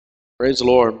Praise the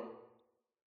Lord.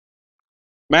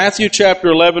 Matthew chapter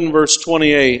 11, verse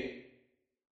 28.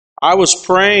 I was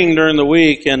praying during the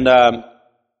week, and God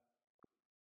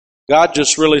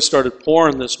just really started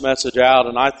pouring this message out.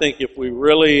 And I think if we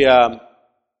really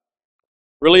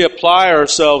apply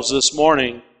ourselves this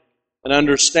morning and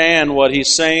understand what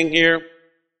He's saying here,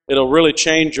 it'll really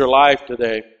change your life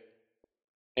today.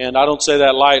 And I don't say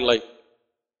that lightly.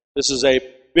 This is a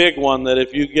big one that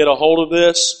if you get a hold of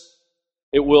this,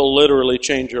 it will literally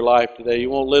change your life today. You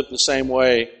won't live the same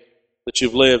way that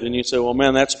you've lived. And you say, well,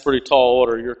 man, that's a pretty tall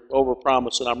order. You're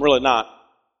overpromising. I'm really not.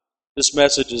 This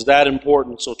message is that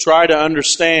important. So try to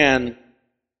understand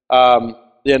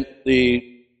the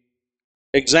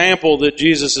example that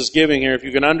Jesus is giving here. If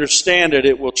you can understand it,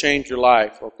 it will change your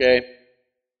life, okay?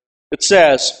 It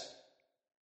says,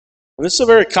 and this is a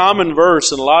very common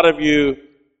verse, and a lot of you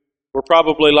were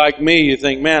probably like me. You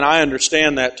think, man, I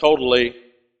understand that totally.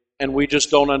 And we just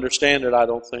don't understand it, I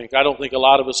don't think. I don't think a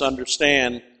lot of us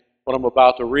understand what I'm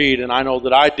about to read, and I know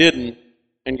that I didn't,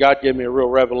 and God gave me a real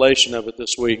revelation of it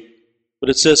this week.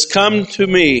 But it says, come to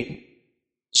me.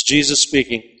 It's Jesus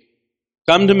speaking.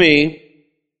 Come to me,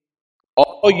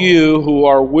 all you who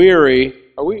are weary.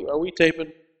 Are we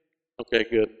taping? Okay,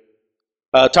 good.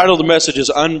 Title of the message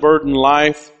is Unburdened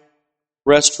Life,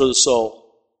 Rest for the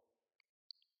Soul.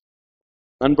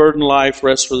 Unburdened life,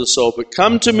 rest for the soul. But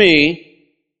come to me,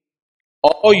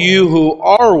 all you who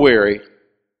are weary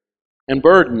and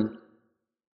burdened,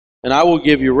 and I will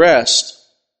give you rest.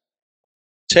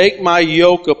 Take my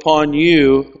yoke upon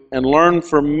you and learn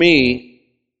from me,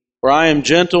 for I am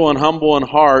gentle and humble in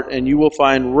heart, and you will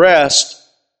find rest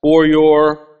for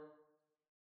your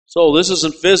soul. This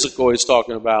isn't physical he's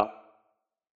talking about.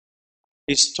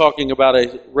 He's talking about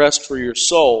a rest for your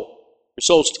soul. Your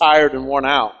soul's tired and worn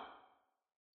out.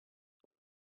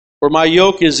 For my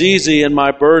yoke is easy and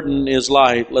my burden is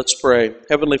light. Let's pray.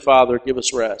 Heavenly Father, give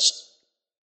us rest.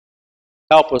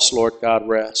 Help us, Lord God,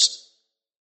 rest.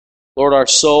 Lord, our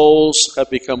souls have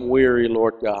become weary,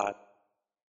 Lord God.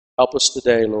 Help us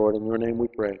today, Lord. In your name we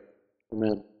pray.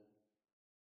 Amen.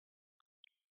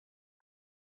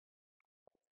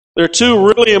 There are two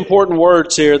really important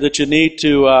words here that you need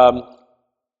to,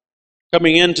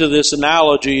 coming into this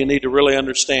analogy, you need to really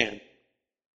understand.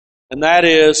 And that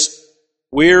is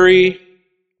weary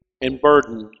and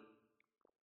burdened.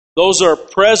 Those are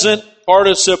present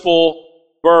participle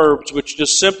verbs, which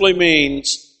just simply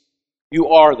means you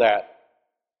are that.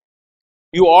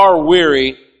 You are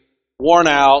weary, worn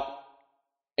out,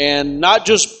 and not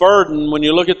just burdened. When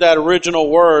you look at that original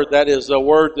word, that is a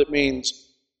word that means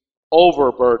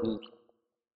overburdened.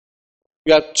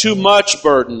 You have too much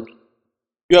burden.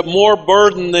 You have more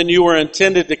burden than you were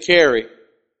intended to carry.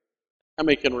 How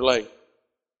many can relate?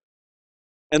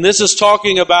 And this is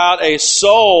talking about a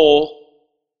soul,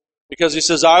 because he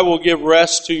says, I will give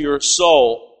rest to your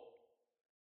soul.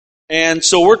 And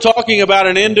so we're talking about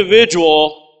an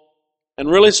individual,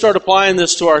 and really start applying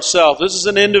this to ourselves. This is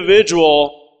an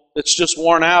individual that's just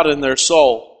worn out in their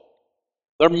soul.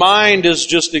 Their mind is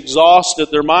just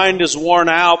exhausted. Their mind is worn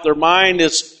out. Their mind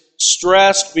is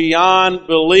stressed beyond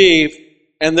belief,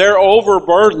 and they're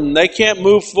overburdened. They can't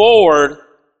move forward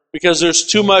because there's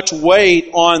too much weight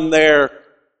on their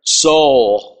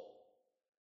soul.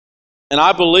 And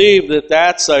I believe that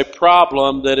that's a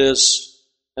problem that is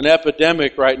an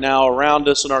epidemic right now around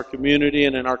us in our community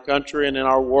and in our country and in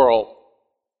our world.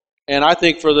 And I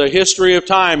think for the history of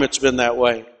time it's been that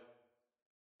way.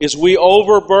 Is we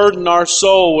overburden our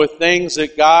soul with things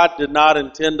that God did not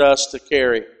intend us to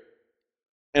carry.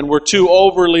 And we're too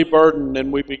overly burdened,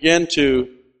 and we begin to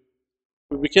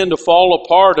fall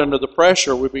apart under the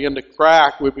pressure. We begin to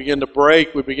crack. We begin to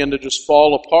break. We begin to just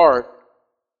fall apart.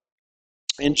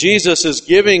 And Jesus is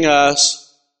giving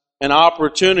us an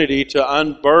opportunity to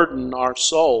unburden our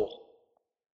soul.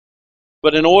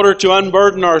 But in order to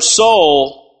unburden our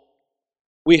soul,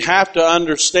 we have to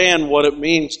understand what it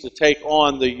means to take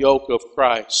on the yoke of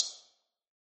Christ.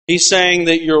 He's saying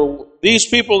that these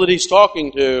people that he's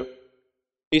talking to,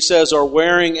 he says, are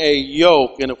wearing a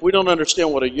yoke. And if we don't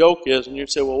understand what a yoke is, and you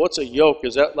say, well, what's a yoke?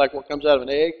 Is that like what comes out of an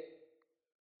egg?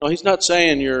 No, he's not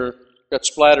saying you've got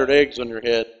splattered eggs on your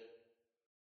head.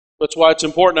 That's why it's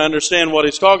important to understand what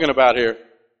he's talking about here.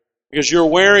 Because you're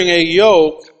wearing a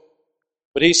yoke,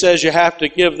 but he says you have to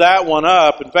give that one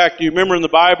up. In fact, do you remember in the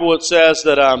Bible it says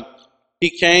that he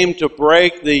came to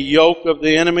break the yoke of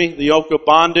the enemy, the yoke of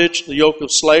bondage, the yoke of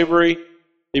slavery.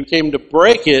 He came to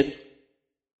break it.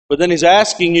 But then he's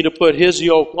asking you to put his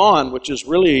yoke on, which is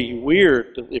really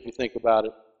weird if you think about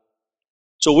it.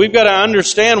 So we've got to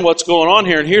understand what's going on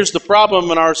here. And here's the problem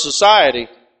in our society.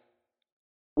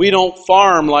 We don't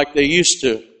farm like they used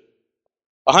to.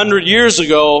 100 years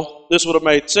ago, this would have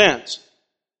made sense.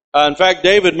 In fact,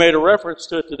 David made a reference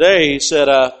to it today. He said,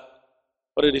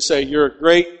 what did he say? You're a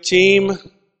great team.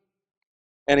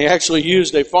 And he actually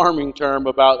used a farming term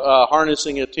about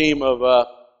harnessing a team of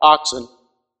oxen.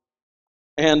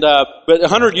 But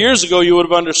 100 years ago, you would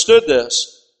have understood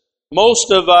this.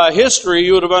 Most of history,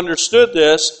 you would have understood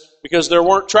this because there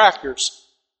weren't tractors.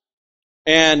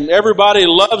 And everybody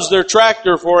loves their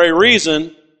tractor for a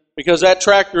reason, because that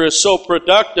tractor is so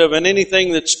productive, and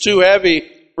anything that's too heavy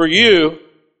for you,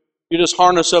 you just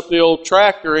harness up the old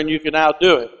tractor and you can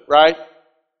outdo it, right?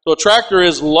 So a tractor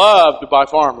is loved by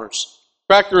farmers.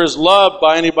 Tractor is loved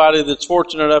by anybody that's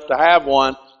fortunate enough to have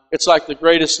one. It's like the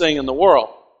greatest thing in the world.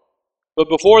 But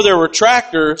before there were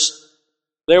tractors,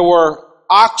 there were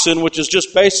oxen, which is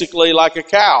just basically like a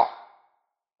cow.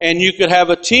 And you could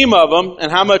have a team of them,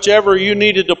 and how much ever you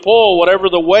needed to pull, whatever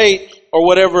the weight or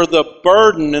whatever the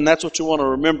burden, and that's what you want to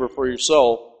remember for your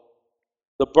soul.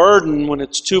 The burden, when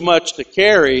it's too much to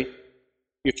carry,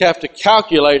 you have to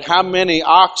calculate how many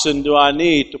oxen do I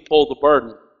need to pull the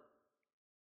burden.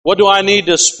 What do I need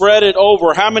to spread it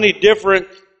over? How many different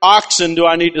oxen do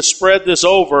I need to spread this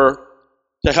over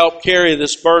to help carry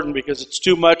this burden? Because it's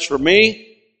too much for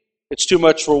me. It's too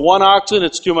much for one oxen.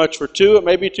 It's too much for two. It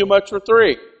may be too much for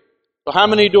three. So how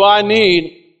many do I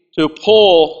need to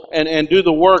pull and do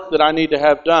the work that I need to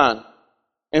have done?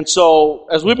 And so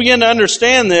as we begin to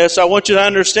understand this, I want you to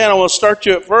understand, I want to start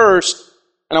you at first,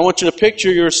 and I want you to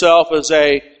picture yourself as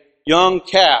a young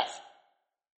calf.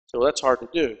 So that's hard to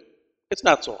do. It's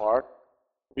not so hard.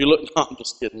 If you look, no, I'm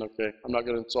just kidding, okay? I'm not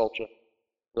going to insult you.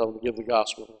 I'm going to give the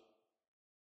gospel.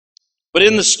 But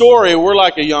in the story, we're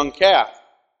like a young calf.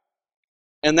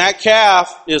 And that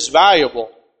calf is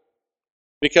valuable,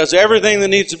 because everything that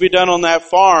needs to be done on that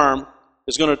farm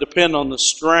is going to depend on the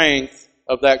strength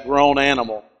of that grown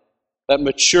animal. That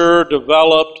mature,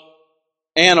 developed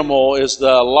animal is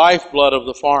the lifeblood of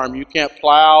the farm. You can't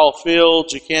plow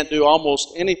fields, you can't do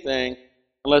almost anything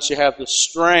unless you have the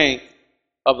strength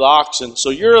of the oxen. So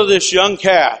you're this young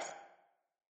calf.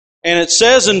 And it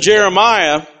says in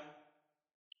Jeremiah,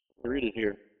 let me read it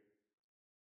here.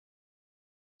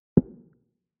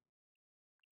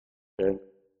 Okay.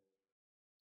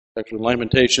 Actually,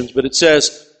 Lamentations, but it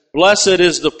says, "Blessed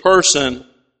is the person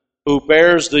who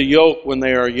bears the yoke when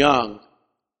they are young."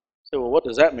 So, well, what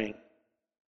does that mean?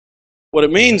 What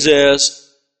it means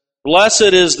is, blessed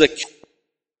is the calf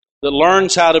that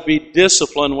learns how to be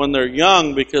disciplined when they're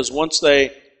young, because once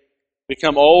they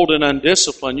become old and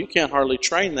undisciplined, you can't hardly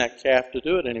train that calf to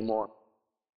do it anymore.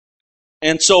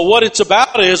 And so what it's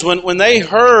about is, when they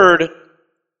heard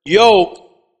yoke,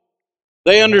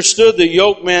 they understood that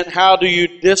yoke meant, how do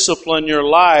you discipline your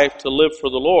life to live for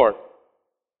the Lord?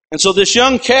 And so this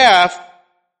young calf,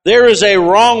 there is a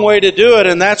wrong way to do it,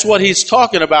 and that's what he's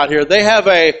talking about here. They have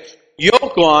a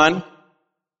yoke on,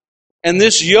 and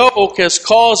this yoke has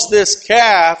caused this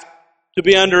calf to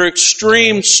be under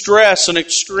extreme stress and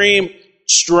extreme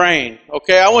strain.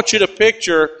 Okay, I want you to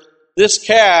picture this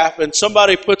calf, and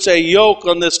somebody puts a yoke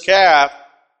on this calf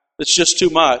that's just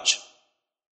too much.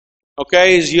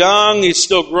 Okay, he's young, he's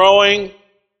still growing,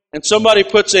 and somebody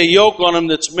puts a yoke on him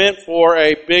that's meant for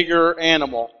a bigger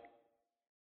animal.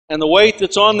 And the weight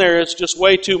that's on there is just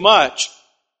way too much.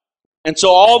 And so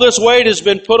all this weight has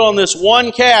been put on this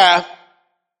one calf,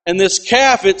 and this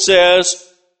calf, it says,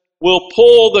 will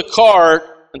pull the cart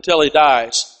until he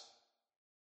dies.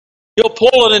 He'll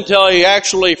pull it until he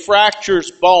actually fractures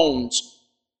bones.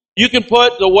 You can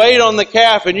put the weight on the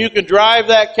calf, and you can drive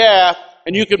that calf,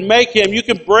 and you can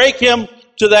break him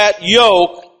to that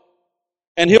yoke,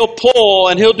 and he'll pull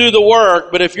and he'll do the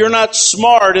work. But if you're not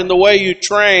smart in the way you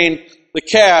train the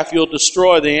calf, you'll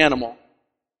destroy the animal.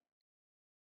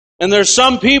 And there's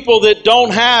some people that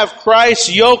don't have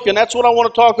Christ's yoke, and that's what I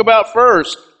want to talk about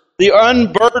first. The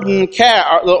unburdened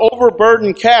calf, the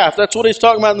overburdened calf. That's what he's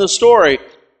talking about in the story.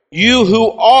 You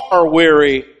who are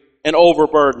weary and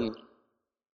overburdened.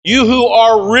 You who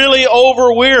are really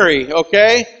over-weary,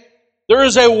 okay? There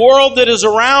is a world that is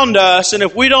around us, and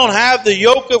if we don't have the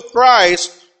yoke of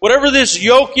Christ, whatever this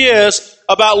yoke is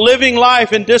about living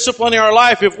life and disciplining our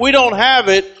life, if we don't have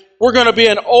it, we're going to be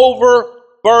an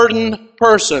overburdened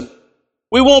person.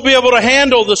 We won't be able to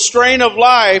handle the strain of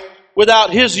life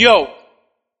without His yoke.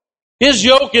 His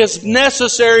yoke is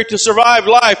necessary to survive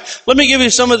life. Let me give you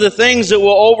some of the things that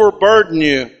will overburden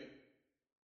you.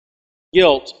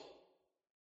 Guilt.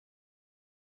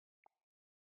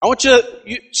 I want you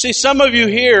to see, some of you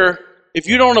here, if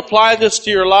you don't apply this to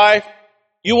your life,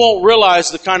 you won't realize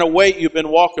the kind of weight you've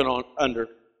been walking on under.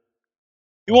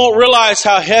 You won't realize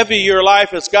how heavy your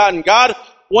life has gotten. God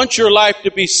wants your life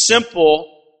to be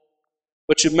simple,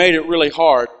 but you've made it really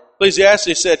hard.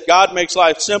 Ecclesiastes said, God makes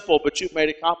life simple, but you've made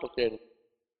it complicated.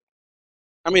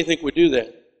 How many think we do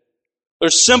that?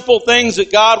 There's simple things that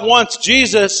God wants.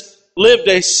 Jesus lived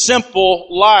a simple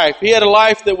life. He had a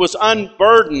life that was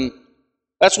unburdened.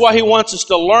 That's why He wants us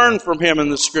to learn from Him in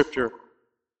the Scripture.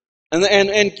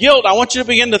 And guilt, I want you to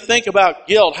begin to think about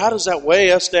guilt. How does that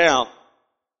weigh us down?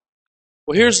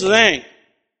 Well, here's the thing.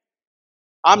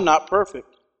 I'm not perfect.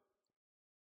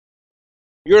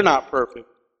 You're not perfect.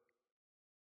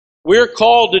 We're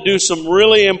called to do some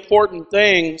really important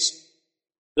things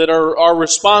that are our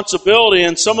responsibility,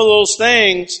 and some of those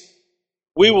things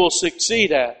we will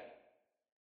succeed at.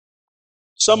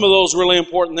 Some of those really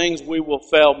important things we will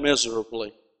fail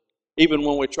miserably, even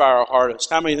when we try our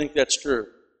hardest. How many think that's true?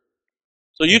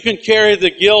 So you can carry the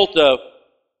guilt of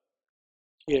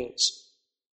kids,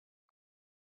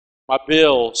 my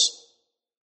bills,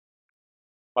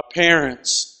 my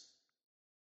parents.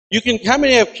 How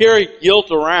many have carried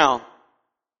guilt around?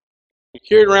 You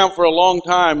carried it around for a long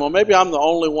time. Well, maybe I'm the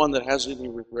only one that has any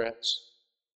regrets.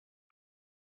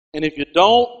 And if you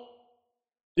don't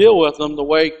deal with them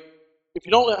if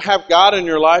you don't have God in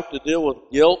your life to deal with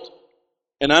guilt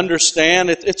and understand,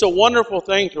 it's a wonderful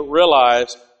thing to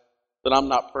realize that I'm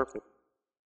not perfect.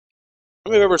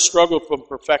 How many have ever struggled from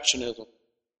perfectionism?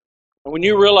 And when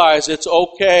you realize it's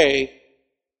okay,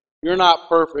 you're not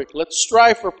perfect, let's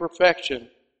strive for perfection,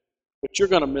 but you're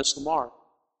going to miss the mark.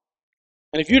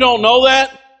 And if you don't know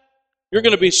that, you're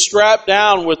going to be strapped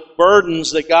down with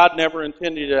burdens that God never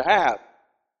intended you to have.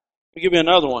 Let me give you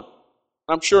another one.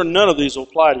 I'm sure none of these will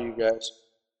apply to you guys.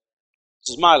 This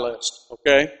is my list,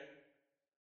 okay?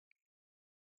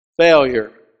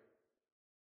 Failure.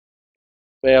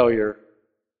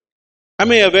 How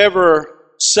many have ever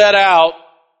set out,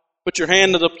 put your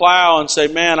hand to the plow and say,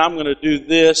 man, I'm going to do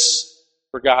this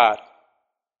for God?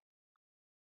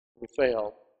 You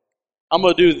failed. I'm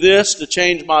going to do this to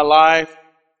change my life,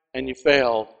 and you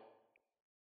failed.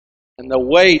 And the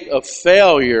weight of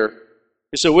failure,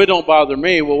 you say, well, it don't bother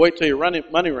me. Well, wait till your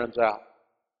money runs out.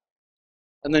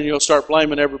 And then you'll start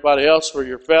blaming everybody else for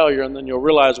your failure, and then you'll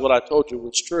realize what I told you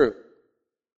was true.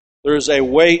 There's a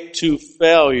weight to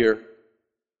failure.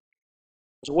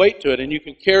 There's a weight to it, and you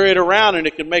can carry it around, and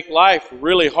it can make life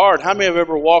really hard. How many have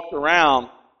ever walked around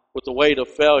with the weight of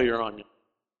failure on you?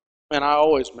 Man, I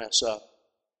always mess up.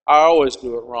 I always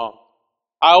do it wrong.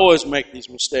 I always make these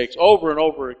mistakes over and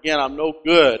over again. I'm no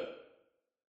good.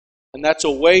 And that's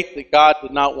a weight that God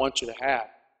did not want you to have.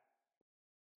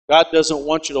 God doesn't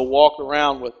want you to walk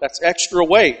around with, that's extra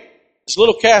weight. This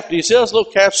little calf, do you see this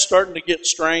little calf starting to get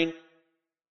strained?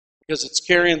 Because it's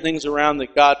carrying things around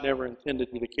that God never intended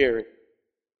you to carry.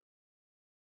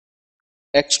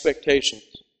 Expectations.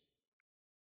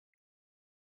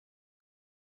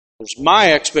 There's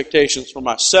my expectations for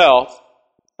myself.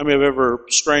 How many have ever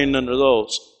strained under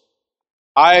those?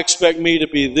 I expect me to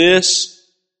be this.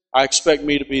 I expect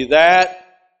me to be that.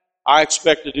 I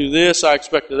expect to do this. I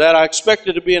expect to that. I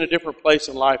expected to be in a different place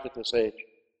in life at this age.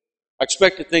 I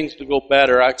expected things to go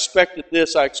better. I expected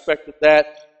this. I expected that.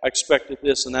 I expected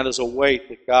this. And that is a weight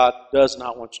that God does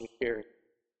not want you to carry.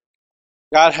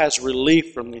 God has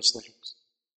relief from these things.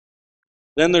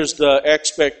 Then there's the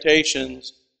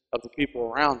expectations of the people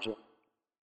around you.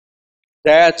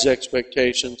 Dad's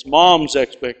expectations, mom's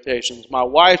expectations, my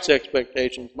wife's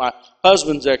expectations, my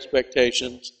husband's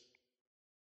expectations.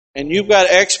 And you've got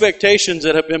expectations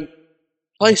that have been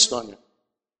placed on you.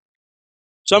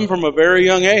 Some from a very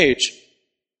young age.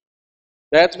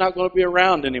 Dad's not going to be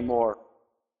around anymore.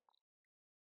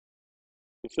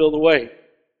 You feel the weight.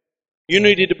 You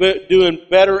need to be doing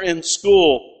better in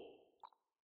school.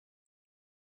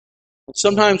 And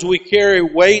sometimes we carry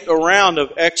weight around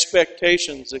of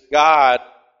expectations that God,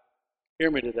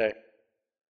 hear me today,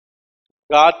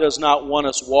 God does not want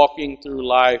us walking through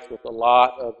life with a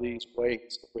lot of these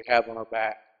weights that we have on our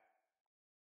back.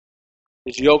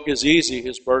 His yoke is easy,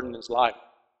 His burden is light.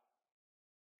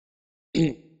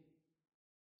 I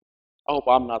hope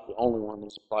I'm not the only one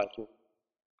this applies to.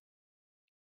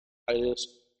 It is.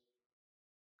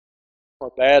 I'm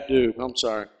a bad dude, I'm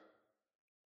sorry.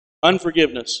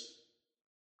 Unforgiveness.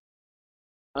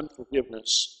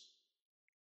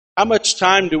 How much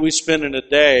time do we spend in a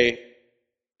day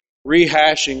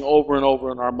rehashing over and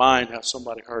over in our mind how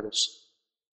somebody hurt us?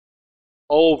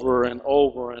 Over and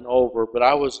over and over. But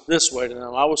I was this way to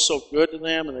them. I was so good to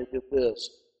them, and they did this.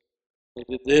 They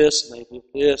did this, and they did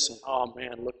this, and oh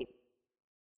man, look at me.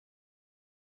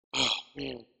 Oh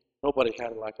man, nobody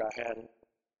had it like I had it.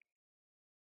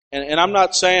 And I'm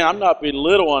not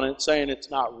belittling it, saying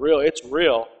it's not real. It's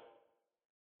real.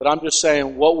 But I'm just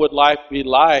saying, what would life be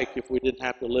like if we didn't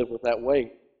have to live with that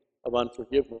weight? of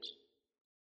unforgiveness.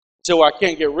 So I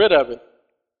can't get rid of it.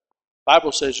 The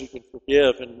Bible says you can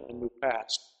forgive and move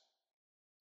past.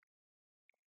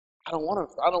 I don't want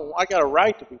to. I got a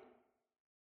right to be.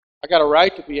 I got a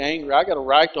right to be angry. I got a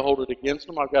right to hold it against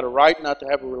them. I've got a right not to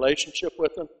have a relationship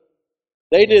with them.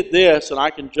 They did this, and I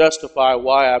can justify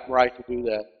why I'm right to do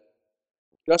that.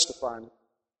 Justifying it.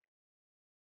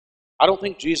 I don't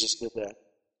think Jesus did that.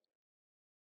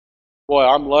 Boy,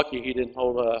 I'm lucky he didn't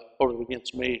hold it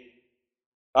against me.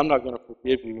 I'm not going to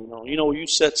forgive you. You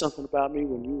said something about me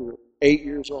when you were 8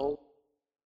 years old,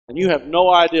 and you have no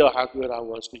idea how good I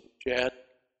was to you, Chad.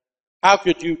 How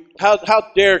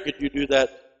dare could you do that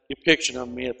depiction of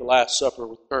me at the Last Supper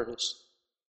with Curtis?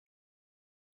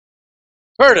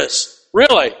 Curtis,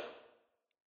 really?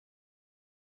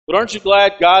 But aren't you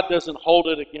glad God doesn't hold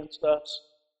it against us?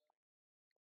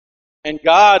 And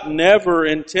God never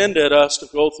intended us to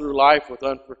go through life with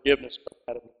unforgiveness.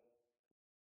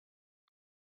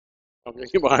 Okay,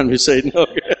 you behind me say no.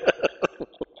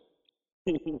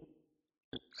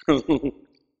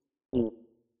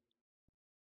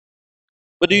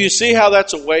 But do you see how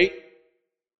that's a weight?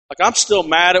 Like, I'm still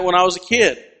mad at when I was a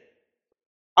kid.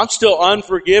 I'm still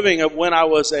unforgiving of when I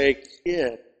was a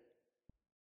kid.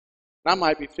 And I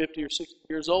might be 50 or 60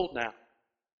 years old now.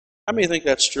 How many think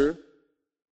that's true?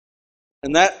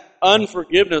 And that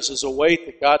unforgiveness is a weight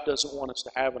that God doesn't want us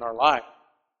to have in our life.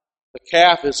 The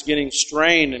calf is getting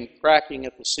strained and cracking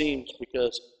at the seams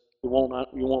because you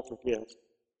won't forgive.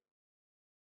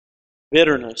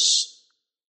 Bitterness.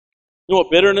 You know what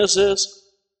bitterness is?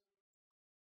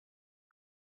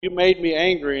 You made me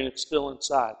angry and it's still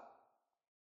inside.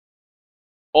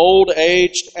 Old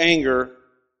aged anger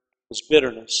is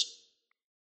bitterness.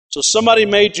 So somebody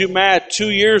made you mad 2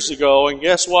 years ago, and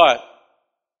guess what?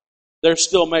 They're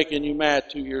still making you mad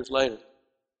 2 years later.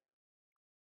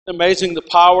 Amazing the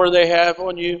power they have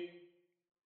on you.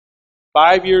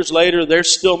 5 years later, they're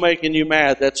still making you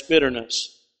mad. That's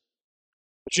bitterness.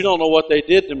 But you don't know what they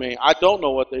did to me. I don't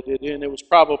know what they did to you, and it was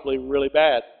probably really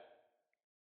bad.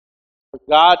 But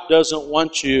God doesn't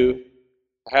want you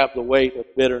to have the weight of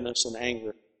bitterness and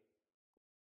anger.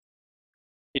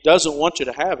 He doesn't want you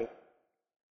to have it.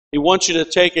 He wants you to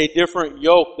take a different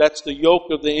yoke. That's the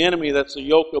yoke of the enemy. That's the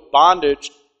yoke of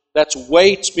bondage. That's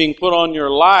weights being put on your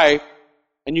life.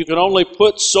 And you can only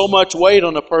put so much weight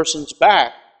on a person's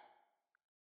back.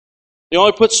 You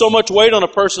only put so much weight on a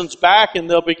person's back and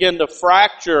they'll begin to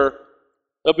fracture.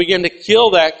 They'll begin to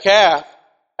kill that calf.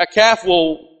 That calf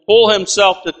will pull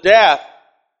himself to death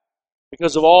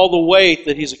because of all the weight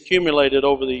that he's accumulated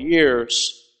over the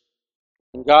years.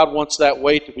 And God wants that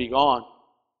weight to be gone.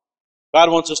 God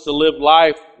wants us to live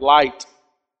life light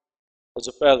as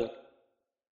a feather.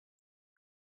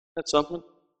 That's something.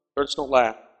 First, don't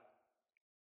laugh.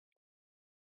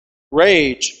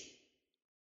 Rage.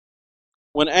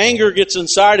 When anger gets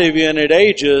inside of you and it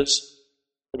ages,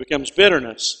 it becomes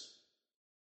bitterness.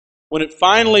 When it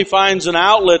finally finds an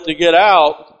outlet to get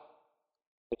out,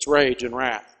 it's rage and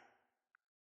wrath.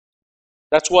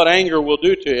 That's what anger will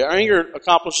do to you. Anger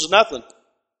accomplishes nothing.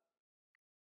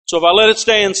 So if I let it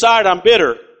stay inside, I'm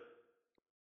bitter.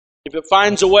 If it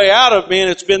finds a way out of me and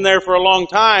it's been there for a long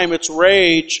time, it's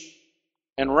rage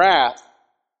and wrath.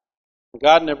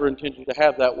 God never intended you to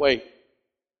have that weight.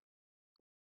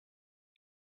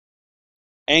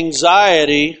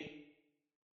 Anxiety,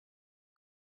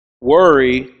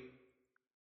 worry,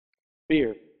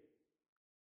 fear.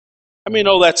 How many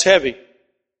know that's heavy?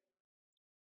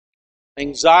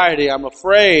 Anxiety, I'm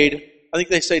afraid. I think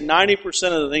they say 90%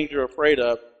 of the things you're afraid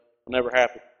of will never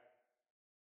happen.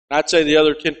 And I'd say the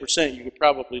other 10% you could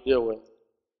probably deal with.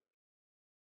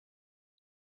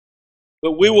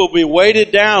 But we will be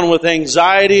weighted down with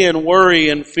anxiety and worry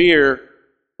and fear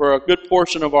for a good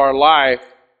portion of our life,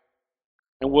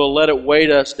 and we'll let it weight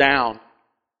us down.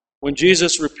 When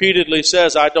Jesus repeatedly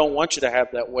says, I don't want you to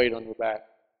have that weight on your back.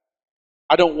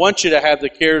 I don't want you to have the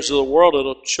cares of the world.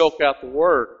 It'll choke out the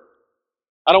word.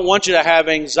 I don't want you to have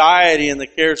anxiety and the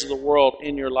cares of the world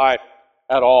in your life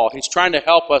at all. He's trying to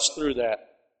help us through that.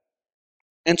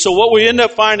 And so what we end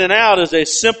up finding out is a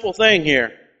simple thing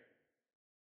here.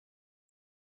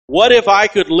 What if I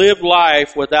could live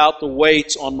life without the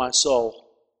weights on my soul?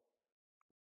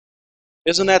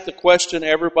 Isn't that the question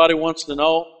everybody wants to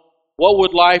know? What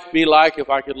would life be like if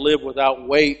I could live without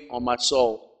weight on my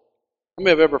soul? How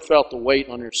many have ever felt the weight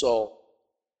on your soul?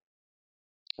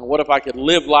 And what if I could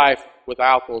live life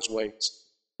without those weights?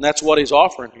 And that's what he's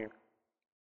offering here.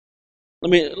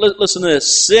 Listen to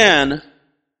this. Sin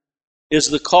is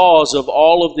the cause of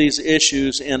all of these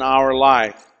issues in our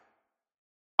life.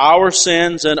 Our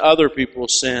sins and other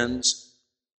people's sins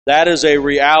That is a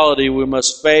reality we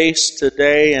must face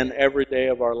today and every day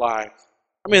of our life.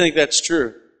 I think that's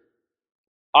true.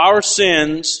 Our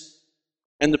sins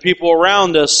and the people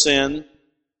around us sin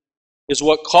is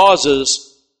what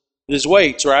causes these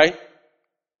weights, right?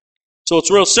 So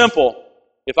it's real simple.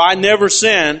 If I never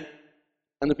sin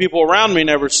and the people around me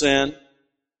never sin,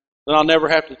 then I'll never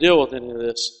have to deal with any of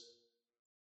this.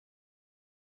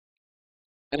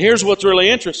 And here's what's really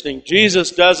interesting.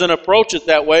 Jesus doesn't approach it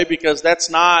that way because that's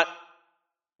not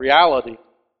reality,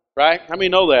 right? How many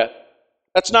know that?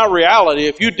 That's not reality.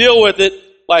 If you deal with it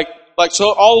like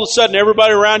so all of a sudden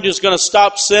everybody around you is going to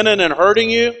stop sinning and hurting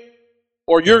you,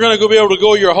 or you're going to be able to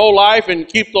go your whole life and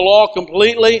keep the law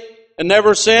completely and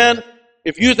never sin,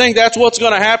 if you think that's what's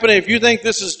going to happen, if you think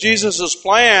this is Jesus'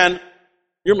 plan,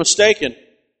 you're mistaken.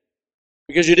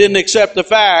 Because you didn't accept the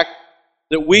fact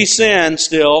that we sin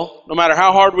still, no matter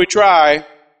how hard we try,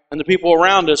 and the people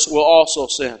around us will also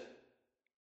sin.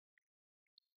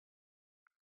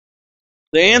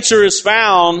 The answer is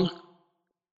found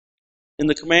in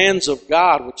the commands of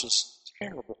God, which is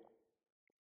terrible.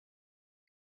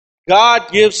 God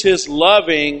gives His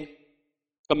loving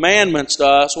commandments to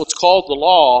us, what's called the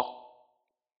law,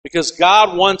 because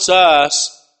God wants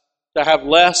us to have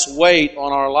less weight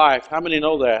on our life. How many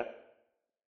know that?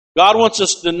 God wants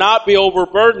us to not be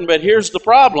overburdened, but here's the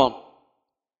problem.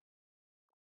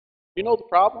 You know the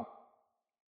problem?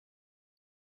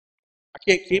 I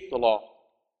can't keep the law.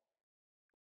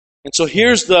 And so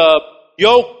here's the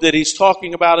yoke that he's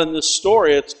talking about in this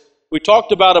story. We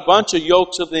talked about a bunch of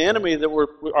yokes of the enemy that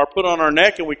are put on our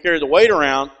neck and we carry the weight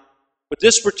around. But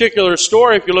this particular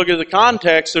story, if you look at the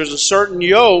context, there's a certain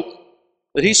yoke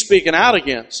that he's speaking out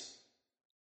against.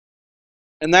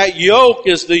 And that yoke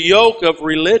is the yoke of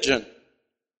religion.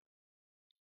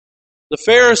 The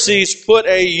Pharisees put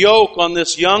a yoke on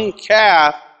this young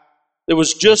calf that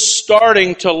was just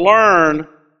starting to learn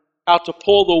how to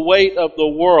pull the weight of the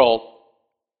world.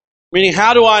 Meaning,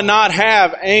 how do I not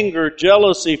have anger,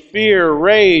 jealousy, fear,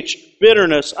 rage,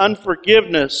 bitterness,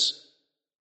 unforgiveness,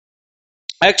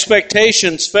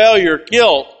 expectations, failure,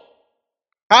 guilt?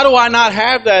 How do I not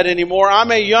have that anymore?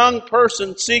 I'm a young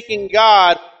person seeking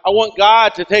God. I want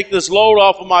God to take this load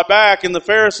off of my back. And the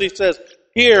Pharisee says,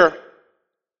 here,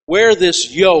 wear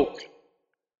this yoke.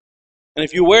 And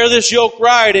if you wear this yoke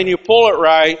right and you pull it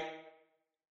right,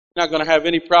 you're not going to have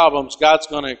any problems. God's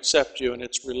going to accept you. And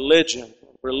it's religion.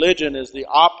 Religion is the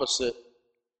opposite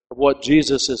of what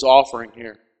Jesus is offering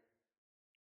here.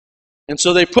 And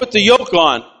so they put the yoke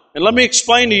on. And let me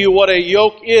explain to you what a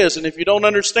yoke is. And if you don't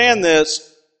understand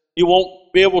this, you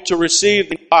won't be able to receive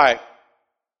the life.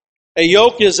 A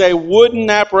yoke is a wooden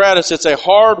apparatus. It's a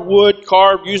hard wood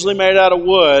carved, usually made out of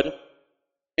wood.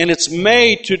 And it's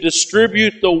made to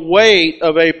distribute the weight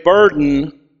of a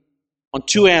burden on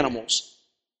two animals.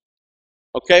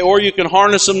 Okay, or you can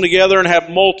harness them together and have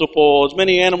multiple, as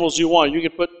many animals you want. You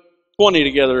can put 20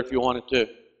 together if you wanted to.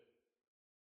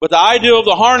 But the idea of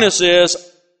the harness is,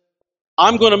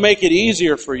 I'm going to make it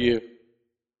easier for you.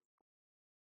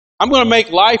 I'm going to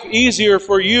make life easier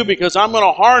for you because I'm going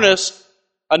to harness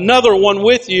another one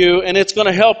with you, and it's going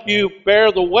to help you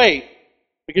bear the weight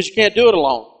because you can't do it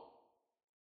alone.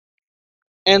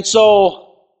 And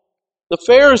so the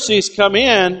Pharisees come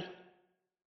in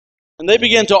and they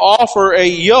begin to offer a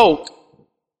yoke.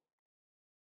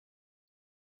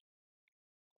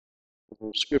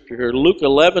 Scripture here, Luke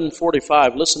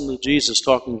 11:45. Listen to Jesus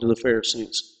talking to the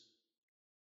Pharisees.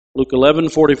 Luke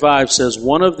 11:45 says,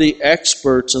 one of the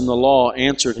experts in the law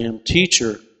answered him,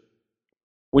 Teacher,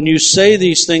 when you say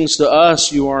these things to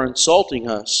us, you are insulting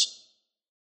us.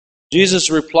 Jesus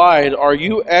replied, Are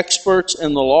you experts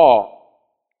in the law?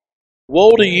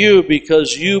 Woe to you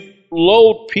because you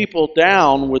load people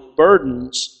down with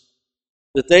burdens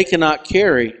that they cannot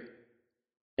carry,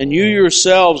 and you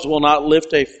yourselves will not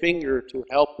lift a finger to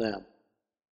help them.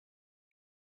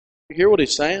 You hear what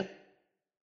he's saying?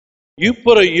 You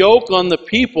put a yoke on the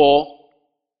people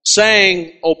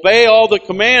saying, obey all the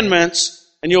commandments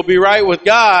and you'll be right with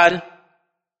God,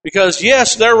 because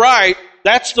yes, they're right.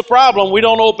 That's the problem. We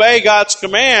don't obey God's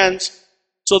commands.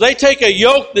 So they take a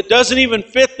yoke that doesn't even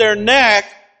fit their neck,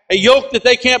 a yoke that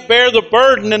they can't bear the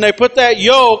burden, and they put that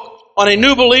yoke on a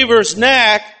new believer's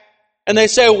neck, and they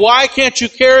say, why can't you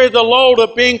carry the load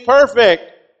of being perfect?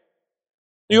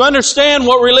 Do you understand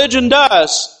what religion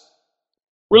does?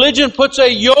 Religion puts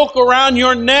a yoke around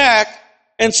your neck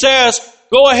and says,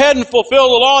 go ahead and fulfill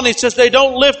the law. And he says they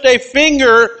don't lift a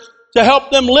finger to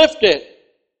help them lift it.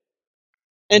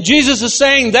 And Jesus is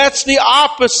saying that's the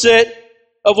opposite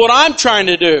of what I'm trying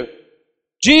to do.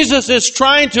 Jesus is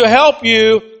trying to help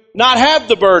you not have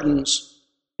the burdens.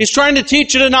 He's trying to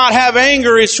teach you to not have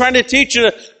anger. He's trying to teach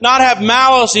you to not have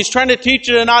malice. He's trying to teach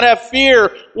you to not have fear,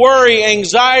 worry,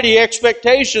 anxiety,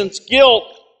 expectations, guilt,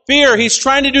 fear. He's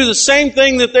trying to do the same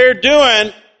thing that they're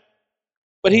doing,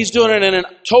 but he's doing it in a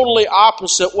totally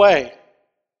opposite way.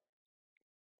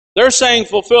 They're saying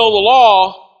fulfill the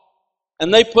law,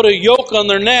 and they put a yoke on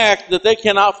their neck that they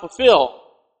cannot fulfill.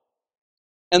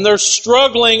 And they're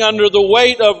struggling under the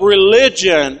weight of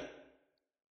religion,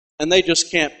 and they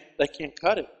can't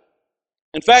cut it.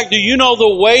 In fact, do you know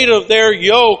the weight of their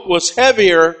yoke was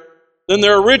heavier than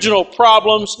their original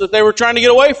problems that they were trying to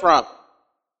get away from?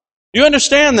 Do you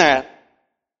understand that?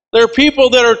 There are people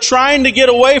that are trying to get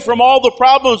away from all the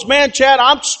problems. Man, Chad,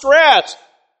 I'm stressed.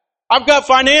 I've got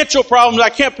financial problems. I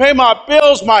can't pay my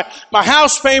bills. My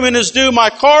house payment is due. My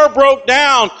car broke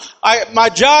down. My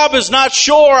job is not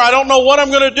sure. I don't know what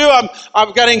I'm going to do.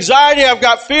 I've got anxiety. I've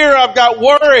got fear. I've got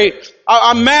worry.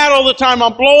 I'm mad all the time.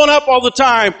 I'm blowing up all the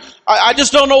time. I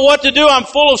just don't know what to do. I'm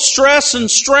full of stress and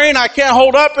strain. I can't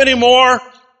hold up anymore.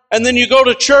 And then you go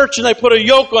to church and they put a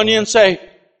yoke on you and say,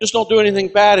 just don't do anything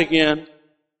bad again,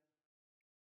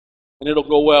 and it'll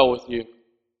go well with you.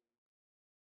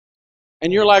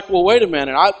 And you're like, well, wait a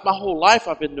minute. My whole life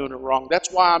I've been doing it wrong. That's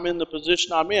why I'm in the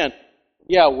position I'm in.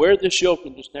 Yeah, wear this yoke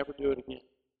and just never do it again.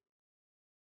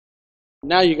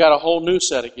 Now you got a whole new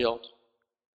set of guilt.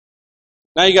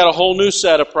 Now you got a whole new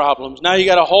set of problems. Now you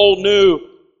got a whole new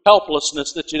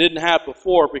helplessness that you didn't have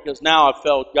before, because now I've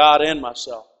felt God and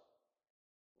myself.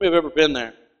 How many have ever been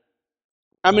there?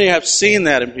 How many have seen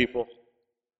that in people?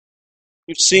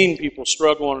 You've seen people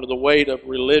struggle under the weight of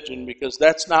religion, because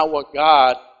that's not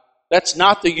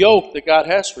the yoke that God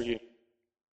has for you.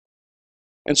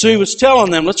 And so he was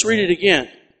telling them, let's read it again.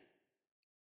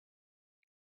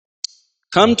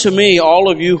 Come to me, all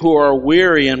of you who are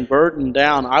weary and burdened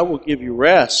down, I will give you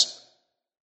rest.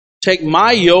 Take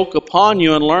my yoke upon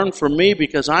you and learn from me,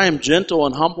 because I am gentle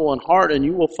and humble in heart, and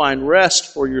you will find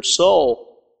rest for your soul.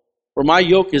 For my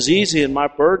yoke is easy and my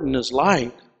burden is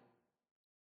light.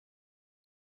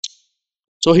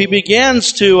 So he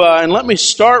begins to, and let me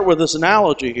start with this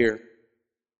analogy here.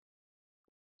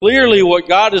 Clearly what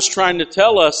God is trying to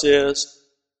tell us is,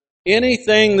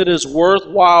 anything that is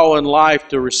worthwhile in life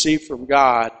to receive from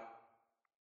God,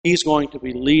 he's going to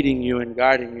be leading you and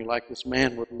guiding you like this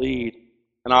man would lead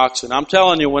an oxen. I'm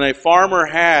telling you, when a farmer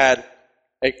had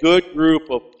a good group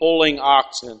of pulling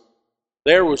oxen,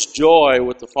 there was joy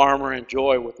with the farmer and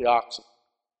joy with the oxen.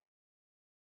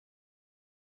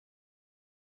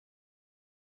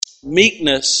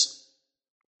 Meekness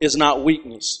is not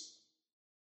weakness.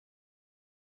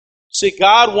 See,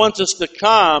 God wants us to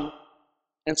come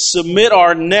and submit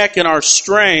our neck and our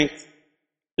strength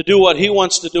to do what he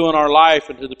wants to do in our life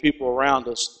and to the people around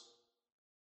us.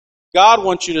 God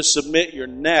wants you to submit your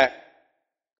neck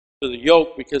to the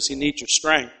yoke because he needs your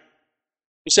strength.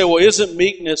 You say, well, isn't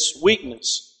meekness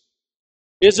weakness?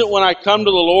 Isn't when I come to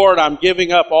the Lord, I'm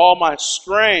giving up all my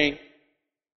strength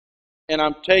and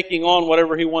I'm taking on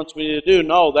whatever he wants me to do?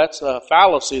 No, that's a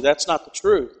fallacy. That's not the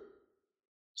truth.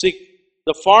 See,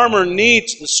 the farmer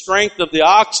needs the strength of the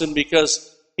oxen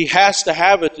because he has to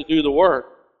have it to do the work.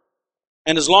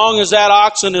 And as long as that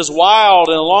oxen is wild,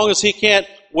 and as long as he can't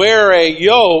wear a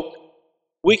yoke,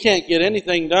 we can't get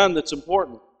anything done that's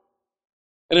important.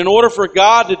 And in order for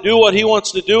God to do what he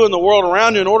wants to do in the world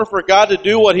around you, in order for God to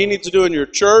do what he needs to do in your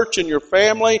church, in your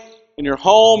family, in your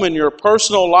home, in your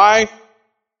personal life,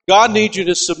 God needs you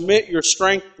to submit your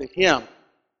strength to him.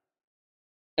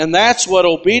 And that's what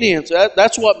obedience,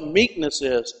 that's what meekness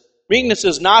is. Meekness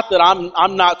is not that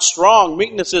I'm not strong.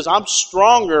 Meekness is I'm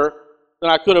stronger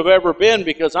than I could have ever been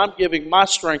because I'm giving my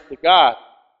strength to God.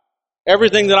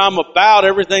 Everything that I'm about,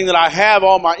 everything that I have,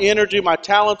 all my energy, my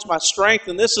talents, my strength,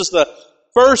 and this is the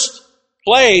first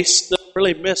place that I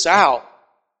really miss out.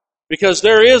 Because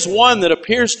there is one that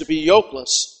appears to be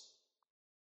yokeless.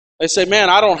 They say, man,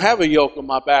 I don't have a yoke on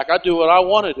my back. I do what I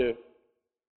want to do.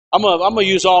 I'm going to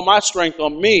use all my strength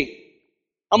on me.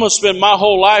 I'm going to spend my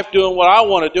whole life doing what I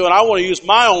want to do, and I want to use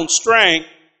my own strength.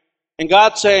 And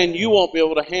God's saying, you won't be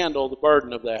able to handle the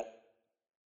burden of that.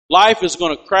 Life is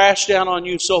going to crash down on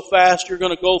you so fast. You're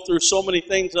going to go through so many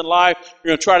things in life.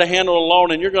 You're going to try to handle it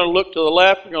alone, and you're going to look to the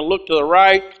left. You're going to look to the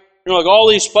right. You're going to look all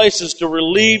these places to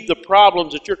relieve the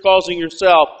problems that you're causing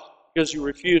yourself because you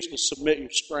refuse to submit your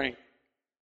strength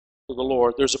to the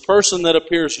Lord. There's a person that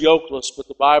appears yokeless, but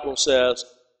the Bible says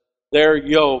their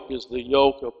yoke is the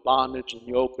yoke of bondage and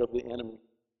yoke of the enemy.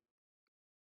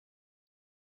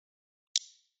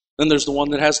 Then there's the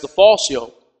one that has the false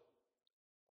yoke.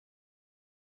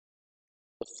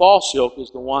 The false yoke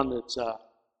is the one that's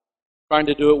trying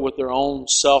to do it with their own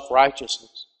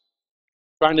self-righteousness.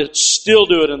 trying to still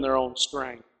do it in their own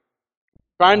strength,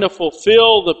 trying to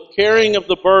fulfill the carrying of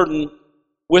the burden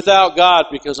without God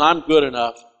because I'm good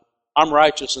enough, I'm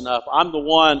righteous enough, I'm the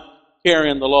one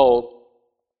carrying the load.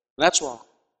 And that's wrong.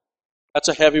 That's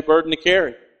a heavy burden to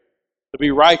carry, to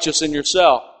be righteous in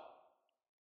yourself.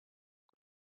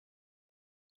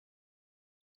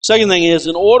 Second thing is,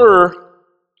 in order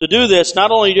to do this,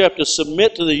 not only do you have to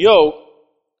submit to the yoke,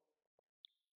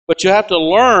 but you have to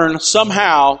learn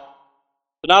somehow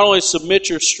to not only submit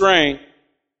your strength,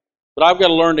 but I've got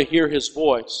to learn to hear His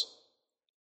voice.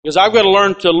 Because I've got to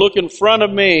learn to look in front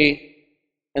of me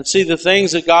and see the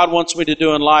things that God wants me to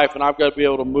do in life, and I've got to be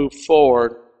able to move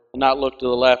forward and not look to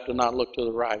the left and not look to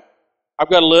the right. I've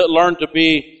got to learn to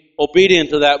be obedient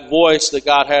to that voice that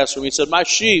God has for me. He said, my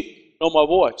sheep know my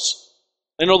voice.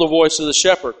 They know the voice of the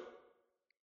shepherd.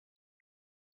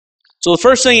 So the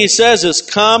first thing He says is,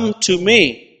 come to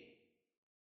me.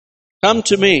 Come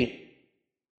to me,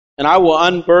 and I will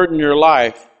unburden your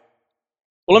life.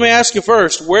 Well, let me ask you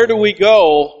first, where do we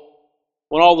go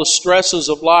when all the stresses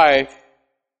of life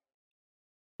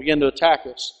begin to attack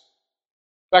us?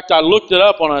 In fact, I looked it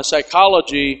up on a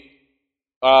psychology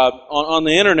on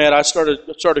the internet. I started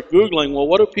Googling, well,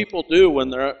 what do people do when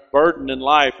they're burdened in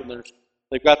life and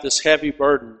they've got this heavy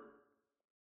burden?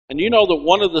 And you know that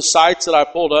one of the sites that I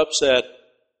pulled up said,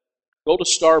 go to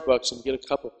Starbucks and get a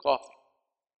cup of coffee.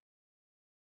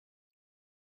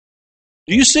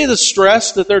 Do you see the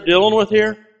stress that they're dealing with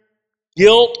here?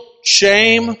 Guilt,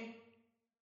 shame,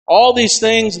 all these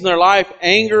things in their life,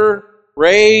 anger,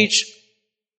 rage.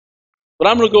 But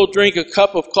I'm going to go drink a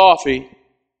cup of coffee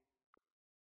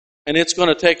and it's going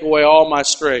to take away all my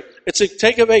stress.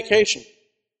 Take a vacation.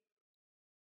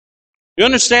 You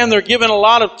understand they're given a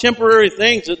lot of temporary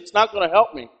things. It's not going to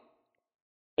help me.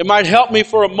 It might help me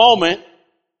for a moment.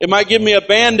 It might give me a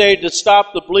Band-Aid to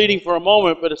stop the bleeding for a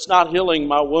moment, but it's not healing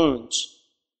my wounds.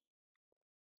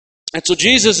 And so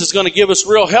Jesus is going to give us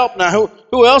real help. Now,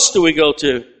 who else do we go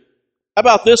to? How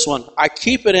about this one? I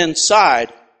keep it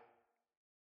inside.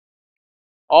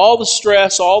 All the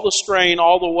stress, all the strain,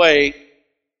 all the weight,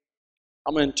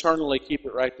 I'm going to internally keep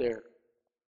it right there.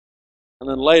 And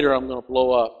then later I'm going to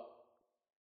blow up.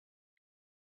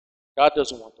 God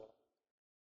doesn't want that.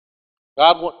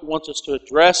 God wants us to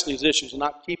address these issues and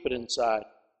not keep it inside.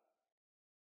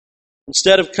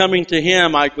 Instead of coming to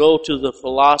Him, I go to the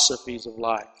philosophies of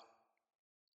life.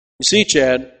 You see,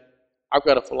 Chad, I've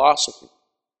got a philosophy.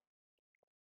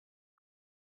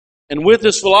 And with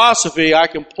this philosophy, I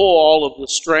can pull all of the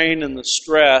strain and the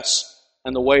stress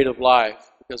and the weight of life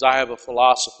because I have a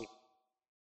philosophy.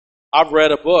 I've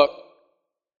read a book.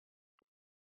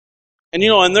 And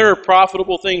and there are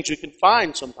profitable things you can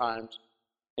find sometimes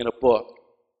in a book.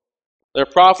 There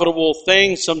are profitable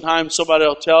things sometimes somebody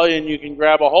will tell you and you can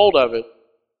grab a hold of it.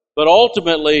 But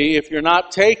ultimately, if you're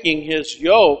not taking His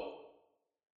yoke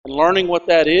and learning what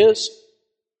that is,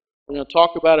 we're going to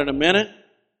talk about it in a minute,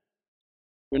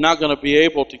 you're not going to be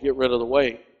able to get rid of the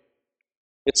weight.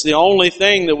 It's the only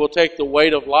thing that will take the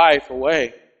weight of life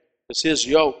away. It's His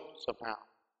yoke somehow.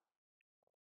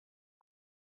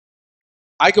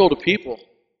 I go to people.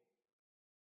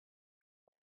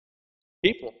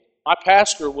 People. My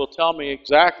pastor will tell me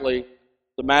exactly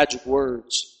the magic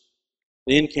words,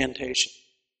 the incantation.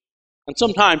 And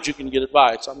sometimes you can get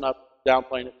advice. I'm not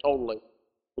downplaying it totally.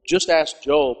 But just ask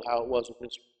Job how it was with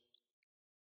his friends.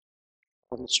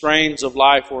 When the strains of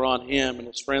life were on him and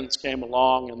his friends came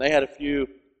along and they had a few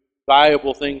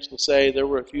valuable things to say, there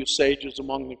were a few sages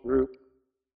among the group.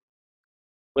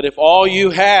 But if all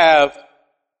you have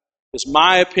is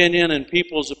my opinion and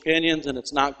people's opinions and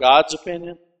it's not God's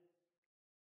opinion,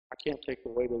 I can't take the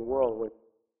weight of the world away.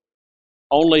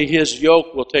 Only His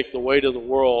yoke will take the weight of the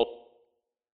world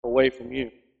away from you.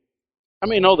 How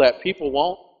many know that? People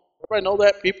won't. Everybody know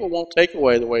that? People won't take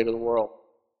away the weight of the world.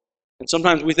 And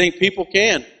sometimes we think people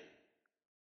can.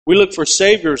 We look for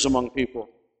saviors among people.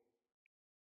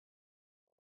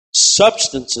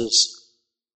 Substances.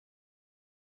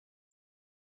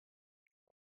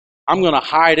 I'm going to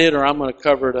hide it or I'm going to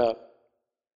cover it up.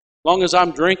 As long as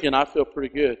I'm drinking, I feel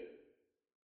pretty good.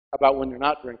 How about when you're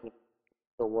not drinking?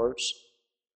 Or worse.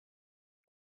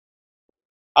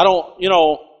 How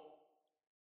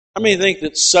many think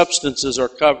that substances are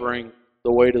covering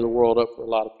the weight of the world up for a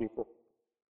lot of people?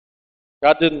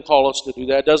 God didn't call us to do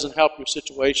that. It doesn't help your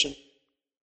situation.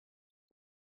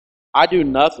 I do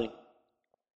nothing.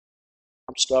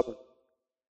 I'm stubborn.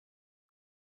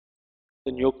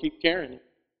 Then you'll keep carrying it.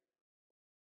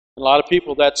 A lot of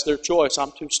people, that's their choice.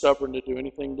 I'm too stubborn to do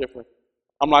anything different.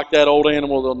 I'm like that old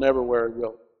animal that'll never wear a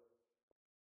yoke.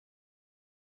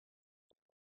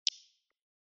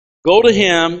 Go to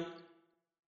Him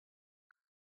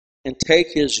and take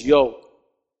his yoke.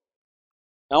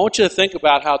 Now, I want you to think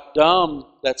about how dumb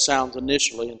that sounds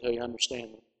initially until you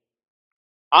understand it.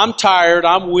 I'm tired,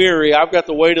 I'm weary, I've got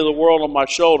the weight of the world on my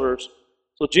shoulders.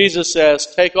 So Jesus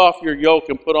says, take off your yoke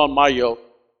and put on my yoke.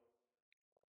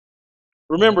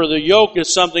 Remember, the yoke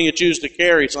is something that's used to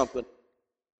carry something.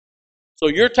 So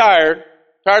you're tired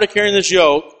of carrying this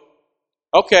yoke.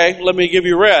 Okay, let me give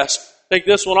you rest. Take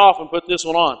this one off and put this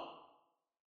one on.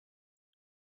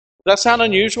 Does that sound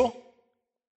unusual?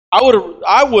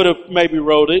 I would have maybe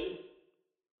wrote it.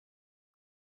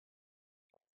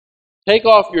 Take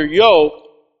off your yoke,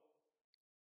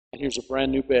 and here's a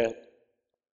brand new bed.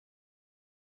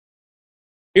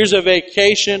 Here's a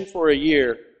vacation for a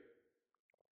year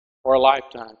or a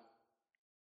lifetime.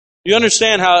 You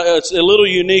understand how it's a little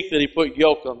unique that he put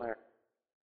yoke on there.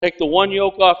 Take the one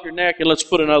yoke off your neck and let's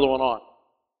put another one on.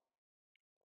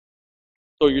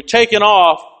 So you're taking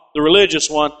off the religious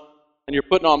one and you're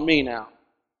putting on me now.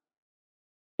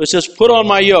 It says, put on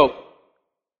my yoke.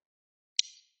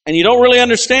 And you don't really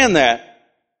understand that.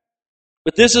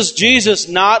 But this is Jesus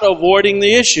not avoiding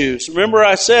the issues. Remember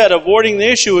I said avoiding the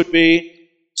issue would be,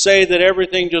 say that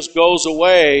everything just goes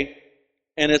away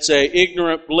and it's a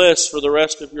ignorant bliss for the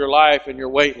rest of your life and you're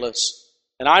weightless.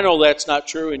 And I know that's not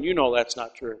true and you know that's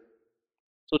not true.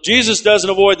 So Jesus doesn't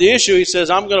avoid the issue. He says,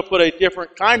 I'm going to put a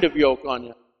different kind of yoke on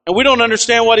you. And we don't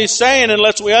understand what he's saying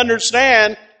unless we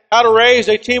understand how to raise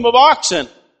a team of oxen.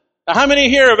 Now, how many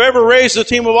here have ever raised a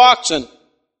team of oxen?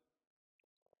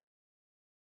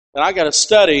 And I got to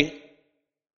study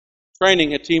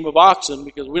training a team of oxen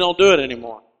because we don't do it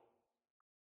anymore.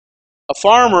 A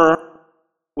farmer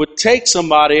would take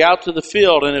somebody out to the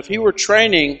field, and if he were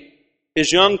training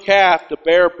his young calf to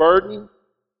bear burden,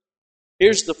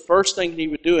 here's the first thing he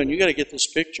would do, and you got to get this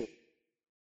picture.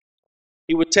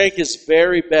 He would take his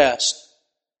very best.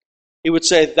 He would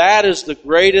say, that is the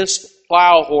greatest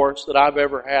plow horse that I've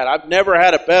ever had. I've never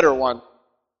had a better one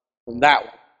than that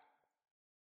one.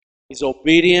 He's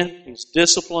obedient. He's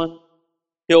disciplined.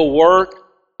 He'll work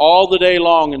all the day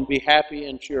long and be happy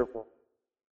and cheerful.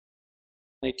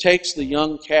 And he takes the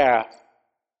young calf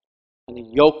and he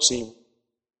yokes him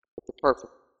with the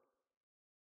perfect.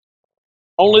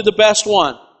 Only the best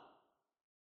one.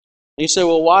 And you say,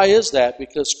 well, why is that?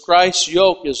 Because Christ's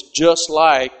yoke is just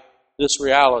like this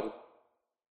reality.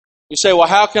 You say, well,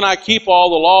 how can I keep all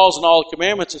the laws and all the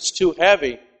commandments? It's too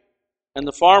heavy. And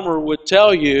the farmer would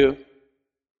tell you,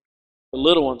 the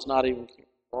little one's not even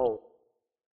old.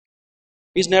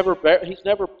 He's never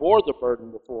bore the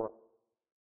burden before.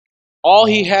 All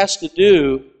he has to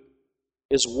do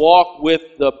is walk with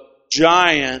the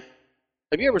giant.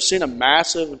 Have you ever seen a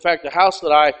massive? In fact, the house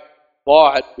that I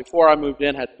bought before I moved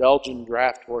in had Belgian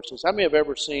draft horses. How many have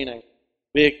ever seen a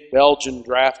big Belgian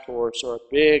draft horse or a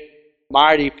big,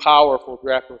 mighty, powerful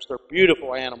draft horse? They're a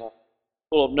beautiful animal,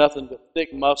 full of nothing but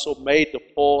thick muscle, made to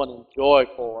pull and enjoy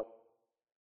pulling.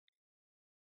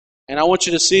 And I want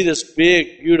you to see this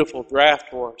big, beautiful draft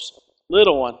horse,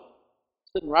 little one,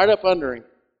 sitting right up under him.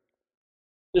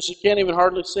 Just you can't even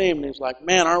hardly see him. And he's like,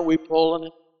 man, aren't we pulling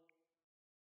it?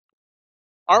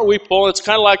 Aren't we pulling? It's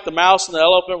kind of like the mouse and the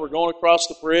elephant. We're going across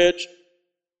the bridge.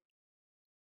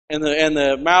 And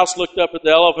the mouse looked up at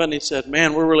the elephant and he said,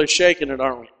 man, we're really shaking it,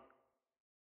 aren't we?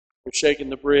 We're shaking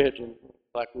the bridge. And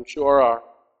like, we sure are.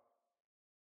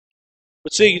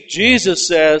 But see, Jesus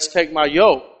says, take my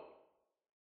yoke.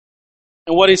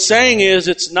 And what he's saying is,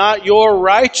 it's not your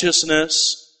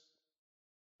righteousness.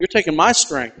 You're taking my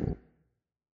strength.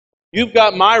 You've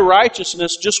got my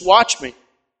righteousness. Just watch me.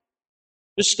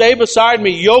 Just stay beside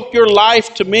me. Yoke your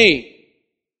life to me.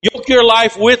 Yoke your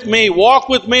life with me. Walk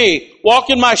with me. Walk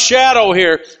in my shadow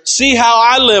here. See how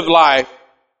I live life.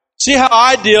 See how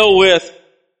I deal with,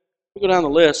 we go down the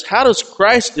list. How does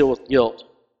Christ deal with guilt?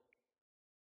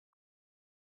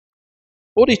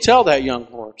 What did he tell that young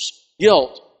horse?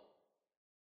 Guilt.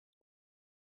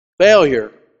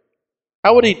 Failure.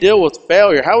 How would he deal with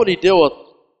failure? How would he deal with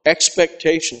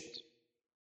expectations?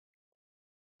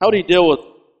 How would he deal with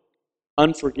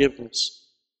unforgiveness?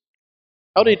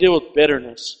 How would he deal with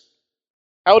bitterness?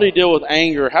 How would he deal with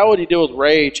anger? How would he deal with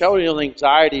rage? How would he deal with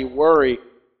anxiety, worry,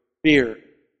 fear?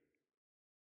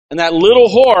 And that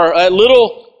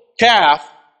little calf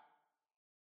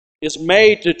is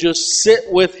made to just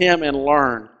sit with him and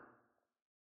learn.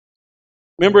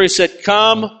 Remember, he said,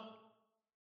 come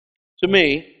to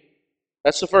me.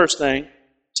 That's the first thing.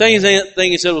 Second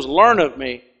thing he said was, learn of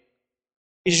me.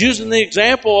 He's using the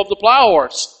example of the plow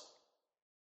horse.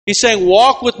 He's saying,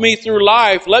 walk with me through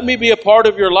life. Let me be a part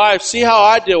of your life. See how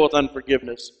I deal with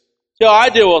unforgiveness. See how I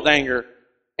deal with anger.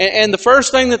 And the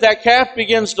first thing that calf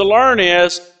begins to learn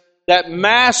is, that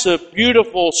massive,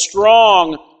 beautiful,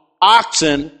 strong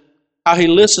oxen, how he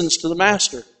listens to the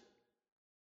master.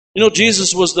 You know,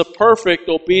 Jesus was the perfect,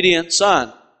 obedient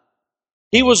son.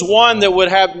 He was one that would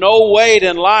have no weight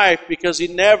in life because he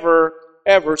never,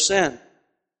 ever sinned.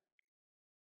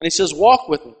 And he says, walk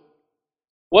with me.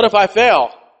 What if I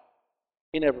fail?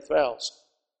 He never fails.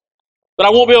 But I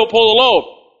won't be able to pull the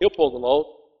load. He'll pull the load.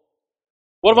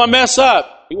 What if I mess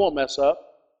up? He won't mess up.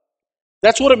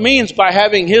 That's what it means by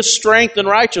having his strength and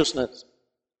righteousness.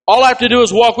 All I have to do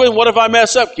is walk with him. What if I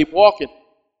mess up? Keep walking.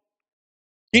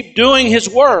 Keep doing his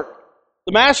work.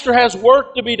 The master has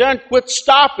work to be done. Quit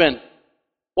stopping.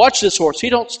 Watch this horse. He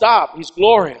don't stop. He's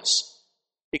glorious.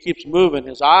 He keeps moving.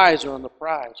 His eyes are on the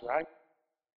prize, right?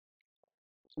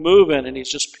 He's moving and he's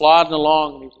just plodding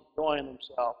along and he's enjoying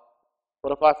himself.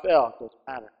 What if I fail? It doesn't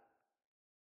matter.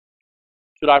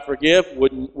 Should I forgive?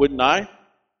 Wouldn't I?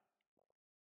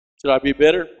 Should I be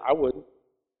bitter? I wouldn't.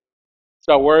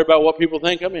 Should I worry about what people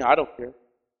think of me? I don't care.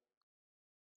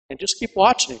 And just keep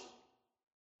watching him.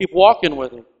 Keep walking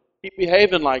with him. Keep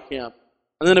behaving like him.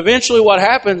 And then eventually what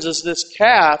happens is this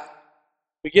calf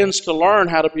begins to learn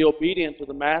how to be obedient to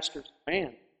the master's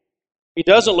command. He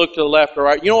doesn't look to the left or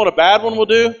right. You know what a bad one will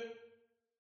do?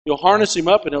 You'll harness him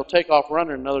up and he'll take off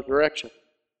running in another direction.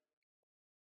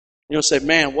 You'll say,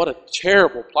 man, what a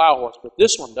terrible plow horse. But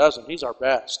this one doesn't. He's our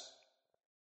best.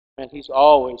 Man, he's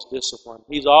always disciplined.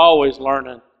 He's always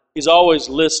learning. He's always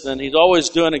listening. He's always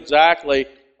doing exactly.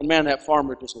 And man, that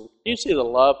farmer just, do you see the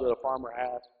love that a farmer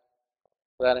has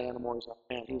for that animal? He's like,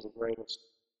 man, he's the greatest.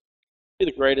 He's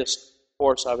the greatest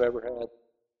horse I've ever had.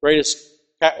 Greatest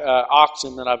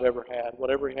oxen that I've ever had.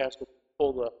 Whatever he has to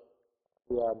pull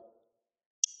the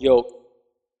yoke.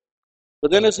 But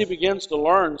then as he begins to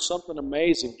learn, something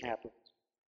amazing happens.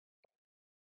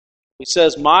 He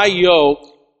says, my yoke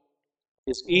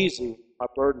is easy, my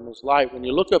burden is light. When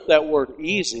you look up that word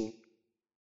easy,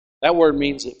 that word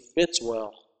means it fits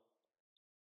well.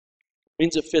 It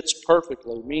means it fits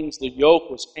perfectly. It means the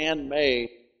yoke was handmade,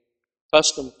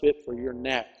 custom fit for your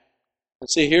neck. And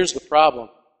see, here's the problem.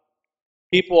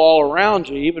 People all around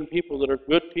you, even people that are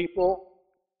good people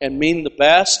and mean the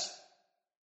best,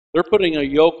 they're putting a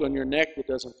yoke on your neck that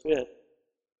doesn't fit.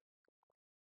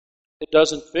 It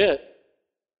doesn't fit.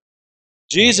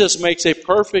 Jesus makes a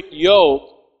perfect yoke,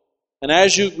 and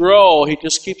as you grow, he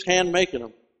just keeps hand making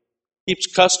them.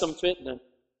 Keeps custom fitting them.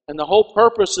 And the whole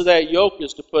purpose of that yoke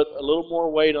is to put a little more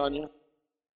weight on you,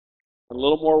 and a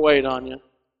little more weight on you,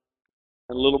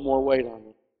 and a little more weight on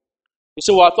you. You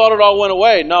say, well, I thought it all went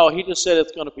away. No, he just said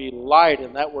it's going to be light,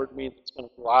 and that word means it's going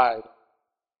to glide.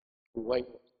 Be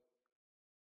weightless.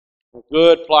 A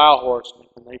good plow horseman,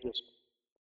 and they just,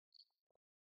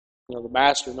 the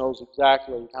master knows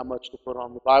exactly how much to put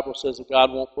on. The Bible says that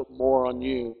God won't put more on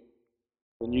you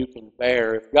than you can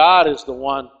bear. If God is the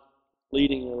one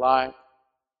leading your life,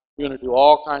 you're going to do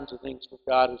all kinds of things for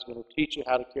God. He's going to teach you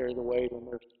how to carry the weight. And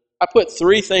I put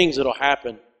 3 things that will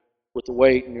happen with the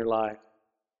weight in your life.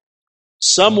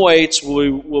 Some weights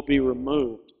will be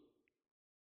removed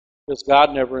because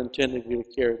God never intended you to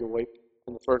carry the weight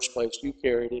in the first place. You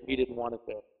carried it. He didn't want it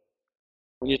there.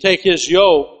 When you take his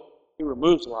yoke, he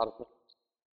removes a lot of things.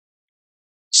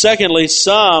 Secondly,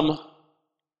 some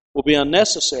will be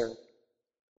unnecessary.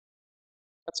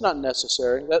 That's not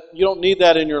necessary. You don't need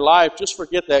that in your life. Just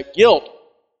forget that. Guilt.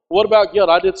 What about guilt?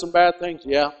 I did some bad things.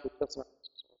 Yeah, but that's not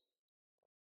necessary.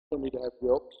 You don't need to have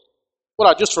guilt. What,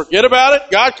 I just forget about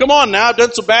it? God, come on now. I've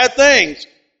done some bad things.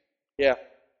 Yeah.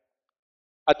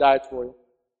 I died for you.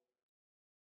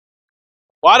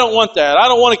 Well, I don't want that. I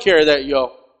don't want to carry that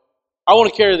yoke. I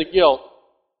want to carry the guilt.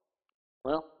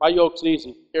 Well, my yoke's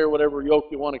easy. Carry whatever yoke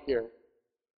you want to carry.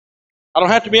 I don't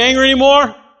have to be angry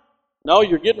anymore? No,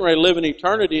 you're getting ready to live in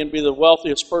eternity and be the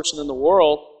wealthiest person in the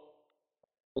world.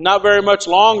 And not very much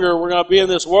longer we're going to be in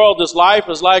this world. This life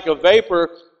is like a vapor.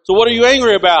 So what are you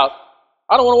angry about?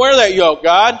 I don't want to wear that yoke,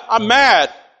 God. I'm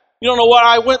mad. You don't know what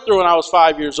I went through when I was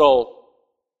 5 years old.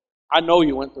 I know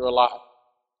you went through a lot.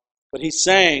 But he's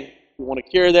saying, you want to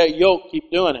carry that yoke,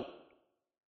 keep doing it.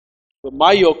 But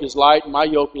my yoke is light and my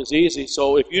yoke is easy.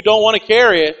 So if you don't want to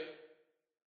carry it,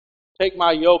 take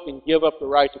my yoke and give up the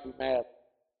right to be mad.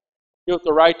 Give up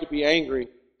the right to be angry.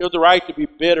 Give up the right to be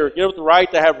bitter. Give up the right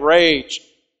to have rage.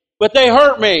 But they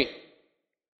hurt me.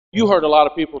 You hurt a lot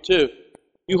of people too.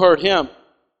 You hurt him.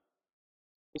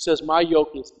 He says, my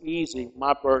yoke is easy.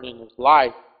 My burden is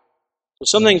light. So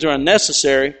some things are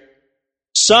unnecessary.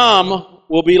 Some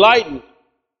will be lightened.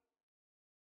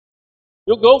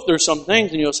 You'll go through some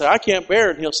things and you'll say, I can't bear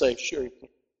it. And he'll say, sure you can.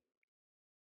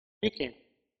 You can.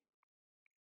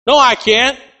 No, I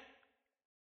can't.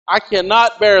 I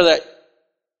cannot bear that.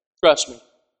 Trust me.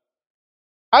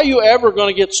 How are you ever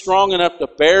going to get strong enough to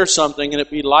bear something and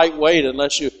it be lightweight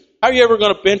unless you... How are you ever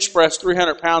going to bench press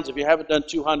 300 pounds if you haven't done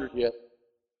 200 yet?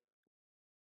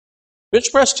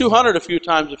 Bench press 200 a few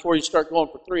times before you start going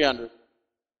for 300.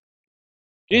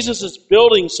 Jesus is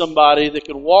building somebody that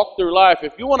can walk through life.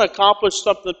 If you want to accomplish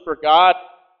something for God,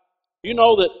 you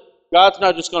know that God's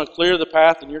not just going to clear the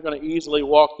path and you're going to easily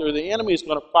walk through. The enemy is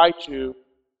going to fight you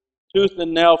tooth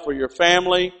and nail for your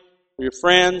family, for your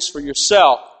friends, for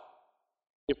yourself.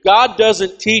 If God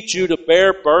doesn't teach you to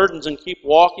bear burdens and keep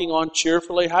walking on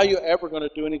cheerfully, how are you ever going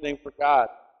to do anything for God?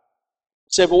 You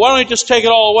say, well, why don't you just take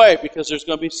it all away? Because there's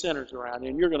going to be sinners around you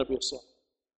and you're going to be a sinner.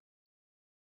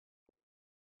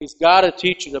 He's got to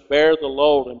teach you to bear the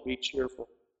load and be cheerful.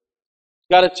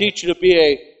 He's got to teach you to be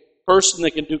a person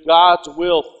that can do God's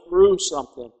will through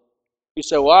something. You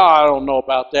say, well, I don't know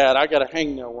about that. I got a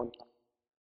hangnail one time.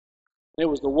 It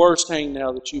was the worst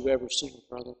hangnail that you've ever seen,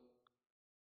 brother.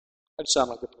 I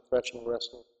sound like a professional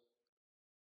wrestler.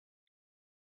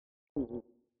 Mm-hmm.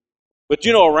 But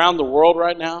you know, around the world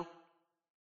right now,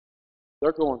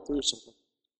 they're going through something.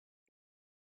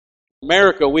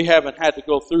 America, we haven't had to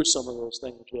go through some of those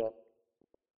things yet.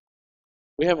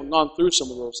 We haven't gone through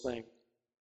some of those things.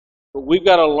 But we've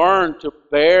got to learn to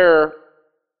bear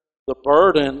the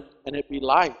burden and it be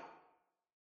light.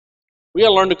 We got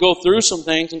to learn to go through some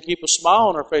things and keep a smile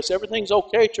on our face. Everything's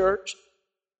okay, church.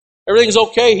 Everything's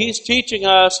okay. He's teaching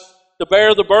us to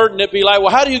bear the burden. It'd be like,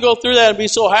 well, how do you go through that and be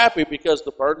so happy? Because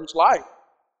the burden's light.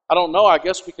 I don't know. I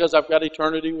guess because I've got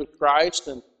eternity with Christ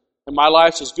and my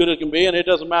life's as good as it can be, and it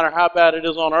doesn't matter how bad it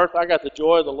is on earth. I got the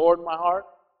joy of the Lord in my heart.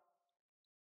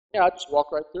 Yeah, I just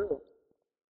walk right through it.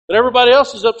 But everybody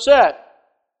else is upset.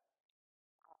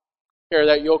 Carry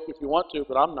that yoke if you want to,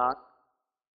 but I'm not.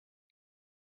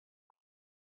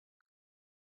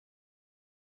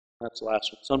 That's the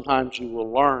last one. Sometimes you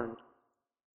will learn to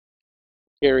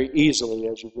carry easily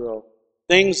as you grow.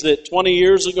 Things that 20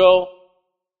 years ago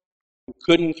you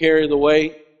couldn't carry the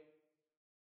weight,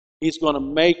 He's going to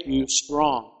make you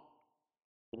strong.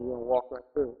 And you're going to walk right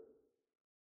through it.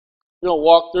 You're going to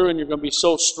walk through and you're going to be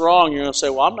so strong, you're going to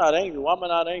say, well, I'm not angry. Why am I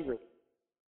not angry?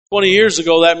 20 years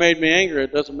ago, that made me angry.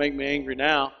 It doesn't make me angry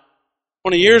now.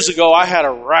 20 years ago, I had a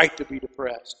right to be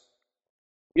depressed.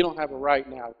 You don't have a right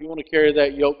now. If you want to carry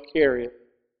that yoke, carry it.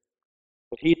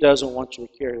 But He doesn't want you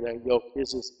to carry that yoke.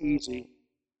 His is easy.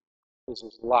 His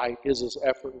is light. His is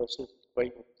effortless. His is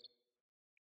weightless.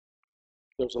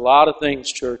 There's a lot of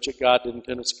things, church, that God didn't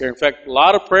intend us to carry. In fact, a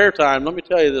lot of prayer time, let me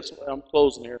tell you this, I'm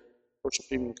closing here. Worship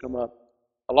team can come up.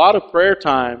 A lot of prayer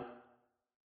time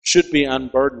should be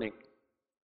unburdening.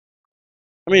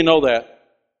 How many know that?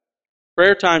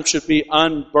 Prayer time should be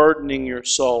unburdening your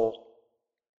soul.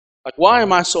 Like, why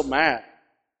am I so mad?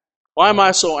 Why am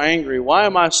I so angry? Why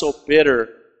am I so bitter?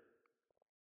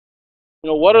 You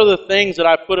know, what are the things that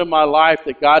I put in my life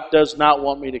that God does not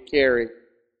want me to carry?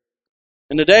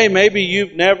 And today, maybe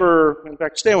you've never, in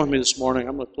fact, stay with me this morning.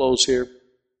 I'm going to close here.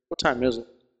 What time is it?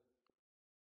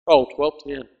 Oh,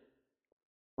 12:10.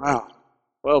 Wow,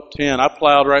 12:10. I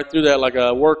plowed right through that like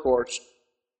a workhorse.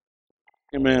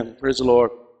 Amen. Praise the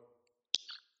Lord.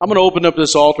 I'm going to open up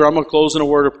this altar. I'm going to close in a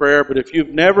word of prayer. But if you've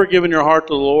never given your heart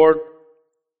to the Lord,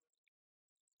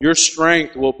 your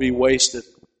strength will be wasted.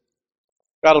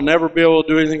 God will never be able to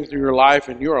do anything through your life,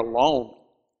 and you're alone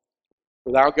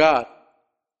without God.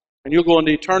 And you'll go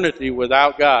into eternity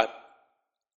without God.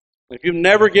 If you've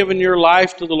never given your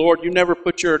life to the Lord, you never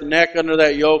put your neck under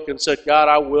that yoke and said, God,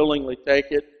 I willingly take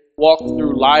it. Walk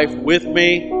through life with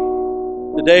me.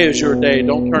 Today is your day.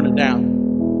 Don't turn it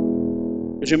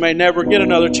down. Because you may never get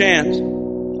another chance.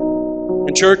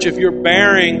 And church, if you're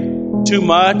bearing too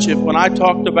much, if when I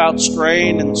talked about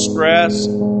strain and stress,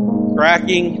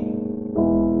 cracking,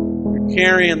 you're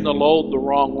carrying the load the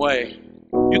wrong way.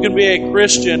 You can be a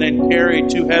Christian and carry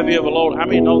too heavy of a load. How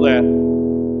many know that?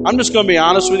 I'm just going to be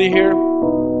honest with you here.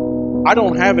 I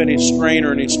don't have any strain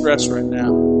or any stress right now.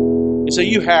 You say,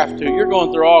 you have to. You're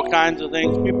going through all kinds of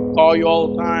things. People call you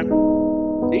all the time.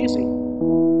 It's easy.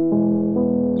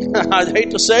 I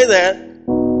hate to say that,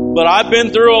 but I've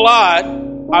been through a lot.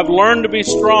 I've learned to be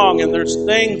strong, and there's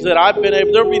things that I've been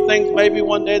able, there'll be things maybe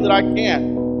one day that I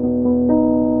can't.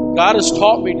 God has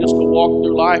taught me just to walk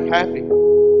through life happy.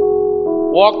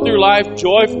 Walk through life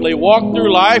joyfully. Walk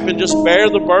through life and just bear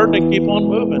the burden and keep on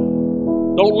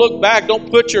moving. Don't look back.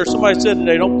 Don't put your, somebody said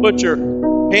today, don't put your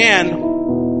hand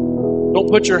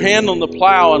on the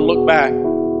plow and look back.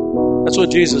 That's what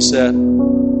Jesus said.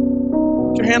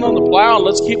 Put your hand on the plow and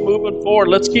let's keep moving forward.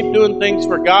 Let's keep doing things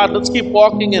for God. Let's keep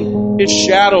walking in His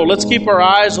shadow. Let's keep our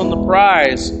eyes on the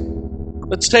prize.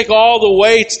 Let's take all the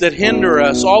weights that hinder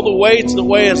us, all the weights that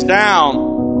weigh us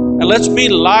down, And let's be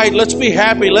light. Let's be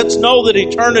happy. Let's know that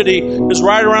eternity is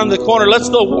right around the corner. Let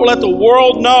the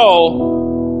world know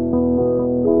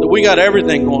that we got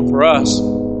everything going for us.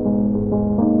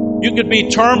 You could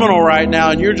be terminal right now,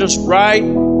 and you're just right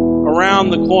around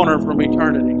the corner from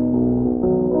eternity.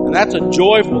 And that's a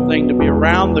joyful thing, to be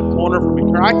around the corner from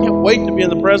eternity. I can't wait to be in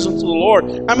the presence of the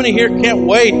Lord. How many here can't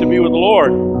wait to be with the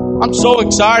Lord? I'm so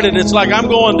excited. It's like I'm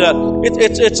going to,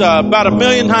 it's about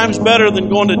 1,000,000 times better than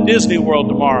going to Disney World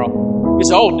tomorrow. You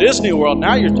say, oh, Disney World,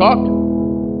 now you're talking.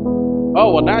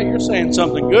 Oh, well, now you're saying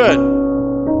something good.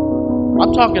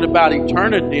 I'm talking about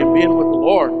eternity and being with the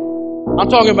Lord. I'm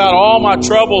talking about all my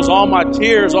troubles, all my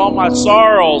tears, all my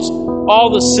sorrows,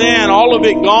 all the sin, all of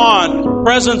it gone.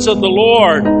 Presence of the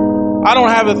Lord. I don't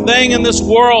have a thing in this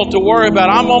world to worry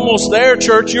about. I'm almost there,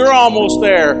 church. You're almost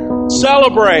there.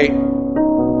 Celebrate.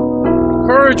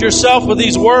 Encourage yourself with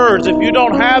these words. If you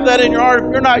don't have that in your heart,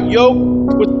 if you're not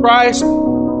yoked with Christ,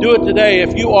 do it today.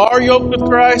 If you are yoked with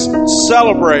Christ,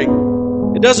 celebrate.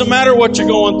 It doesn't matter what you're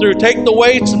going through. Take the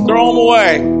weights and throw them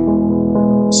away.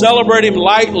 Celebrate Him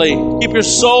lightly. Keep your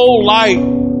soul light.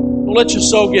 Don't let your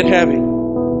soul get heavy.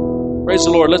 Praise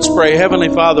the Lord. Let's pray. Heavenly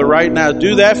Father, right now,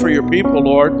 do that for your people,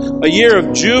 Lord. A year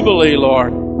of jubilee,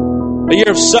 Lord. A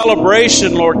year of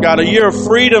celebration, Lord God. A year of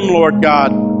freedom, Lord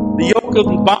God. The yoke of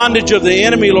bondage of the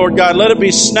enemy, Lord God, let it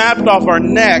be snapped off our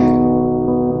neck.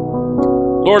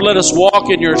 Lord, let us walk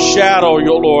in your shadow,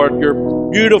 Lord, your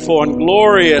beautiful and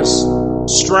glorious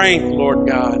strength, Lord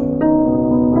God.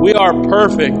 We are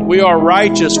perfect. We are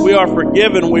righteous. We are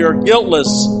forgiven. We are guiltless.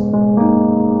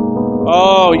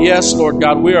 Oh, yes, Lord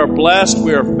God. We are blessed.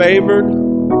 We are favored.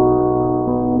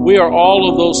 We are all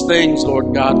of those things,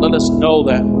 Lord God. Let us know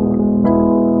that.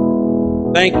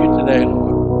 Thank you today, Lord.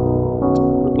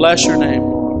 We bless your name,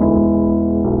 Lord.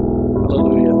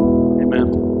 Hallelujah. Amen.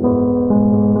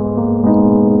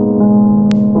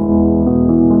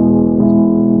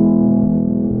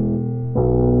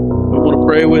 We want to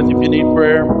pray with you if you need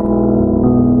prayer.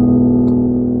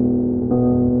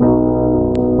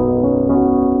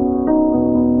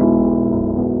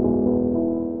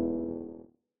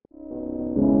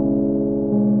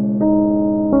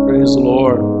 Praise the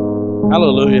Lord.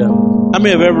 Hallelujah. How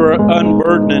many have ever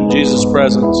unburdened in Jesus'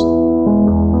 presence?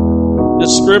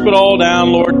 Just strip it all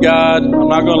down, Lord God. I'm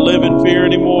not going to live in fear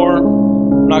anymore.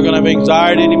 I'm not going to have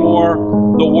anxiety anymore.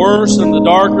 The worse and the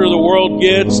darker the world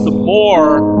gets, the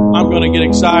more I'm going to get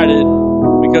excited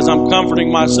because I'm comforting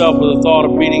myself with the thought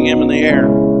of meeting Him in the air.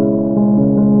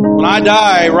 When I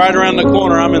die, right around the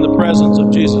corner, I'm in the presence of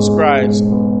Jesus Christ.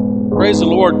 Praise the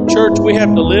Lord. Church, we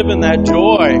have to live in that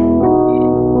joy.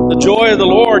 The joy of the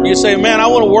Lord. You say, man, I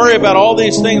want to worry about all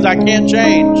these things I can't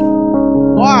change.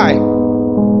 Why?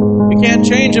 You can't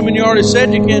change them, and you already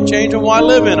said you can't change them. Why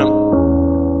live in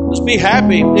them? Just be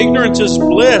happy. Ignorance is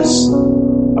bliss.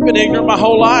 I've been ignorant my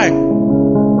whole life.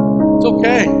 It's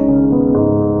okay.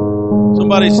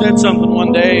 Somebody said something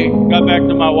one day, got back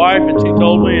to my wife, and she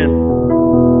told me, and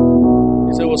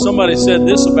he said, well, somebody said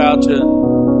this about you.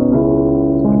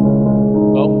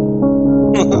 Oh.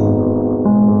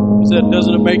 He said,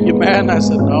 doesn't it make you mad? And I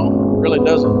said, no, it really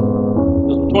doesn't.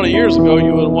 Because 20 years ago,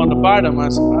 you would have wanted to fight them. I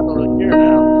said, I don't really care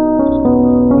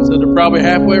now. I said, they're probably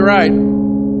halfway right.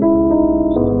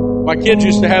 My kids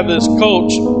used to have this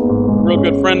coach, a real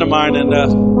good friend of mine, and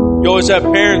you always have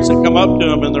parents that come up to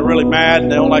him, and they're really mad,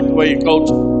 and they don't like the way you coach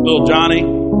little Johnny.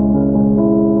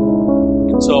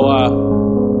 And so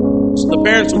the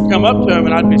parents would come up to him,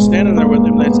 and I'd be standing there with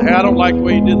him, and they'd say, hey, I don't like the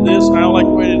way you did this, and I don't like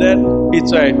the way you did that. He'd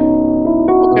say,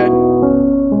 okay.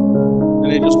 And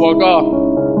he'd just walk off.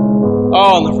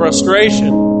 Oh, and the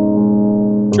frustration.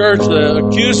 Church, the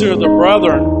accuser of the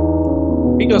brethren,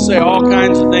 he's going to say all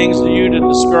kinds of things to you to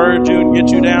discourage you and get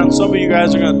you down. Some of you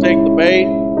guys are going to take the bait.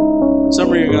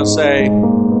 Some of you are going to say,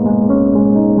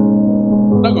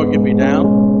 not going to get me down.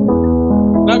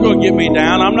 Not going to get me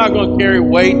down. I'm not going to carry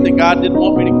weight that God didn't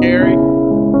want me to carry.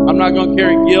 I'm not going to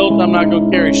carry guilt. I'm not going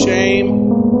to carry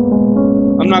shame.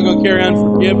 I'm not going to carry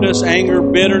unforgiveness, anger,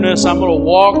 bitterness. I'm going to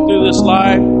walk through this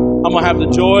life. I'm going to have the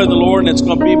joy of the Lord, and it's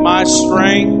going to be my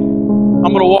strength.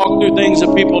 I'm going to walk through things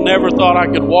that people never thought I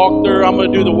could walk through. I'm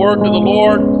going to do the work of the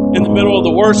Lord in the middle of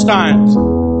the worst times.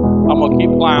 I'm going to keep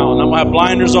plowing. I'm going to have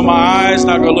blinders on my eyes,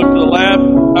 not going to look to the left,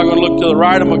 not going to look to the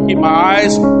right. I'm going to keep my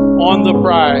eyes on the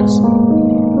prize.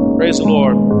 Praise the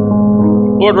Lord.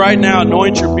 Lord, right now,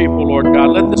 anoint your people, Lord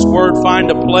God. Let this word find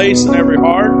a place in every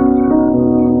heart.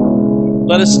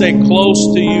 Let us stay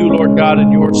close to you, Lord God,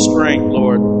 in your strength,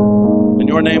 Lord. In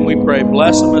your name we pray.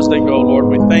 Bless them as they go, Lord.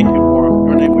 We thank you for them. In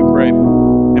your name we pray.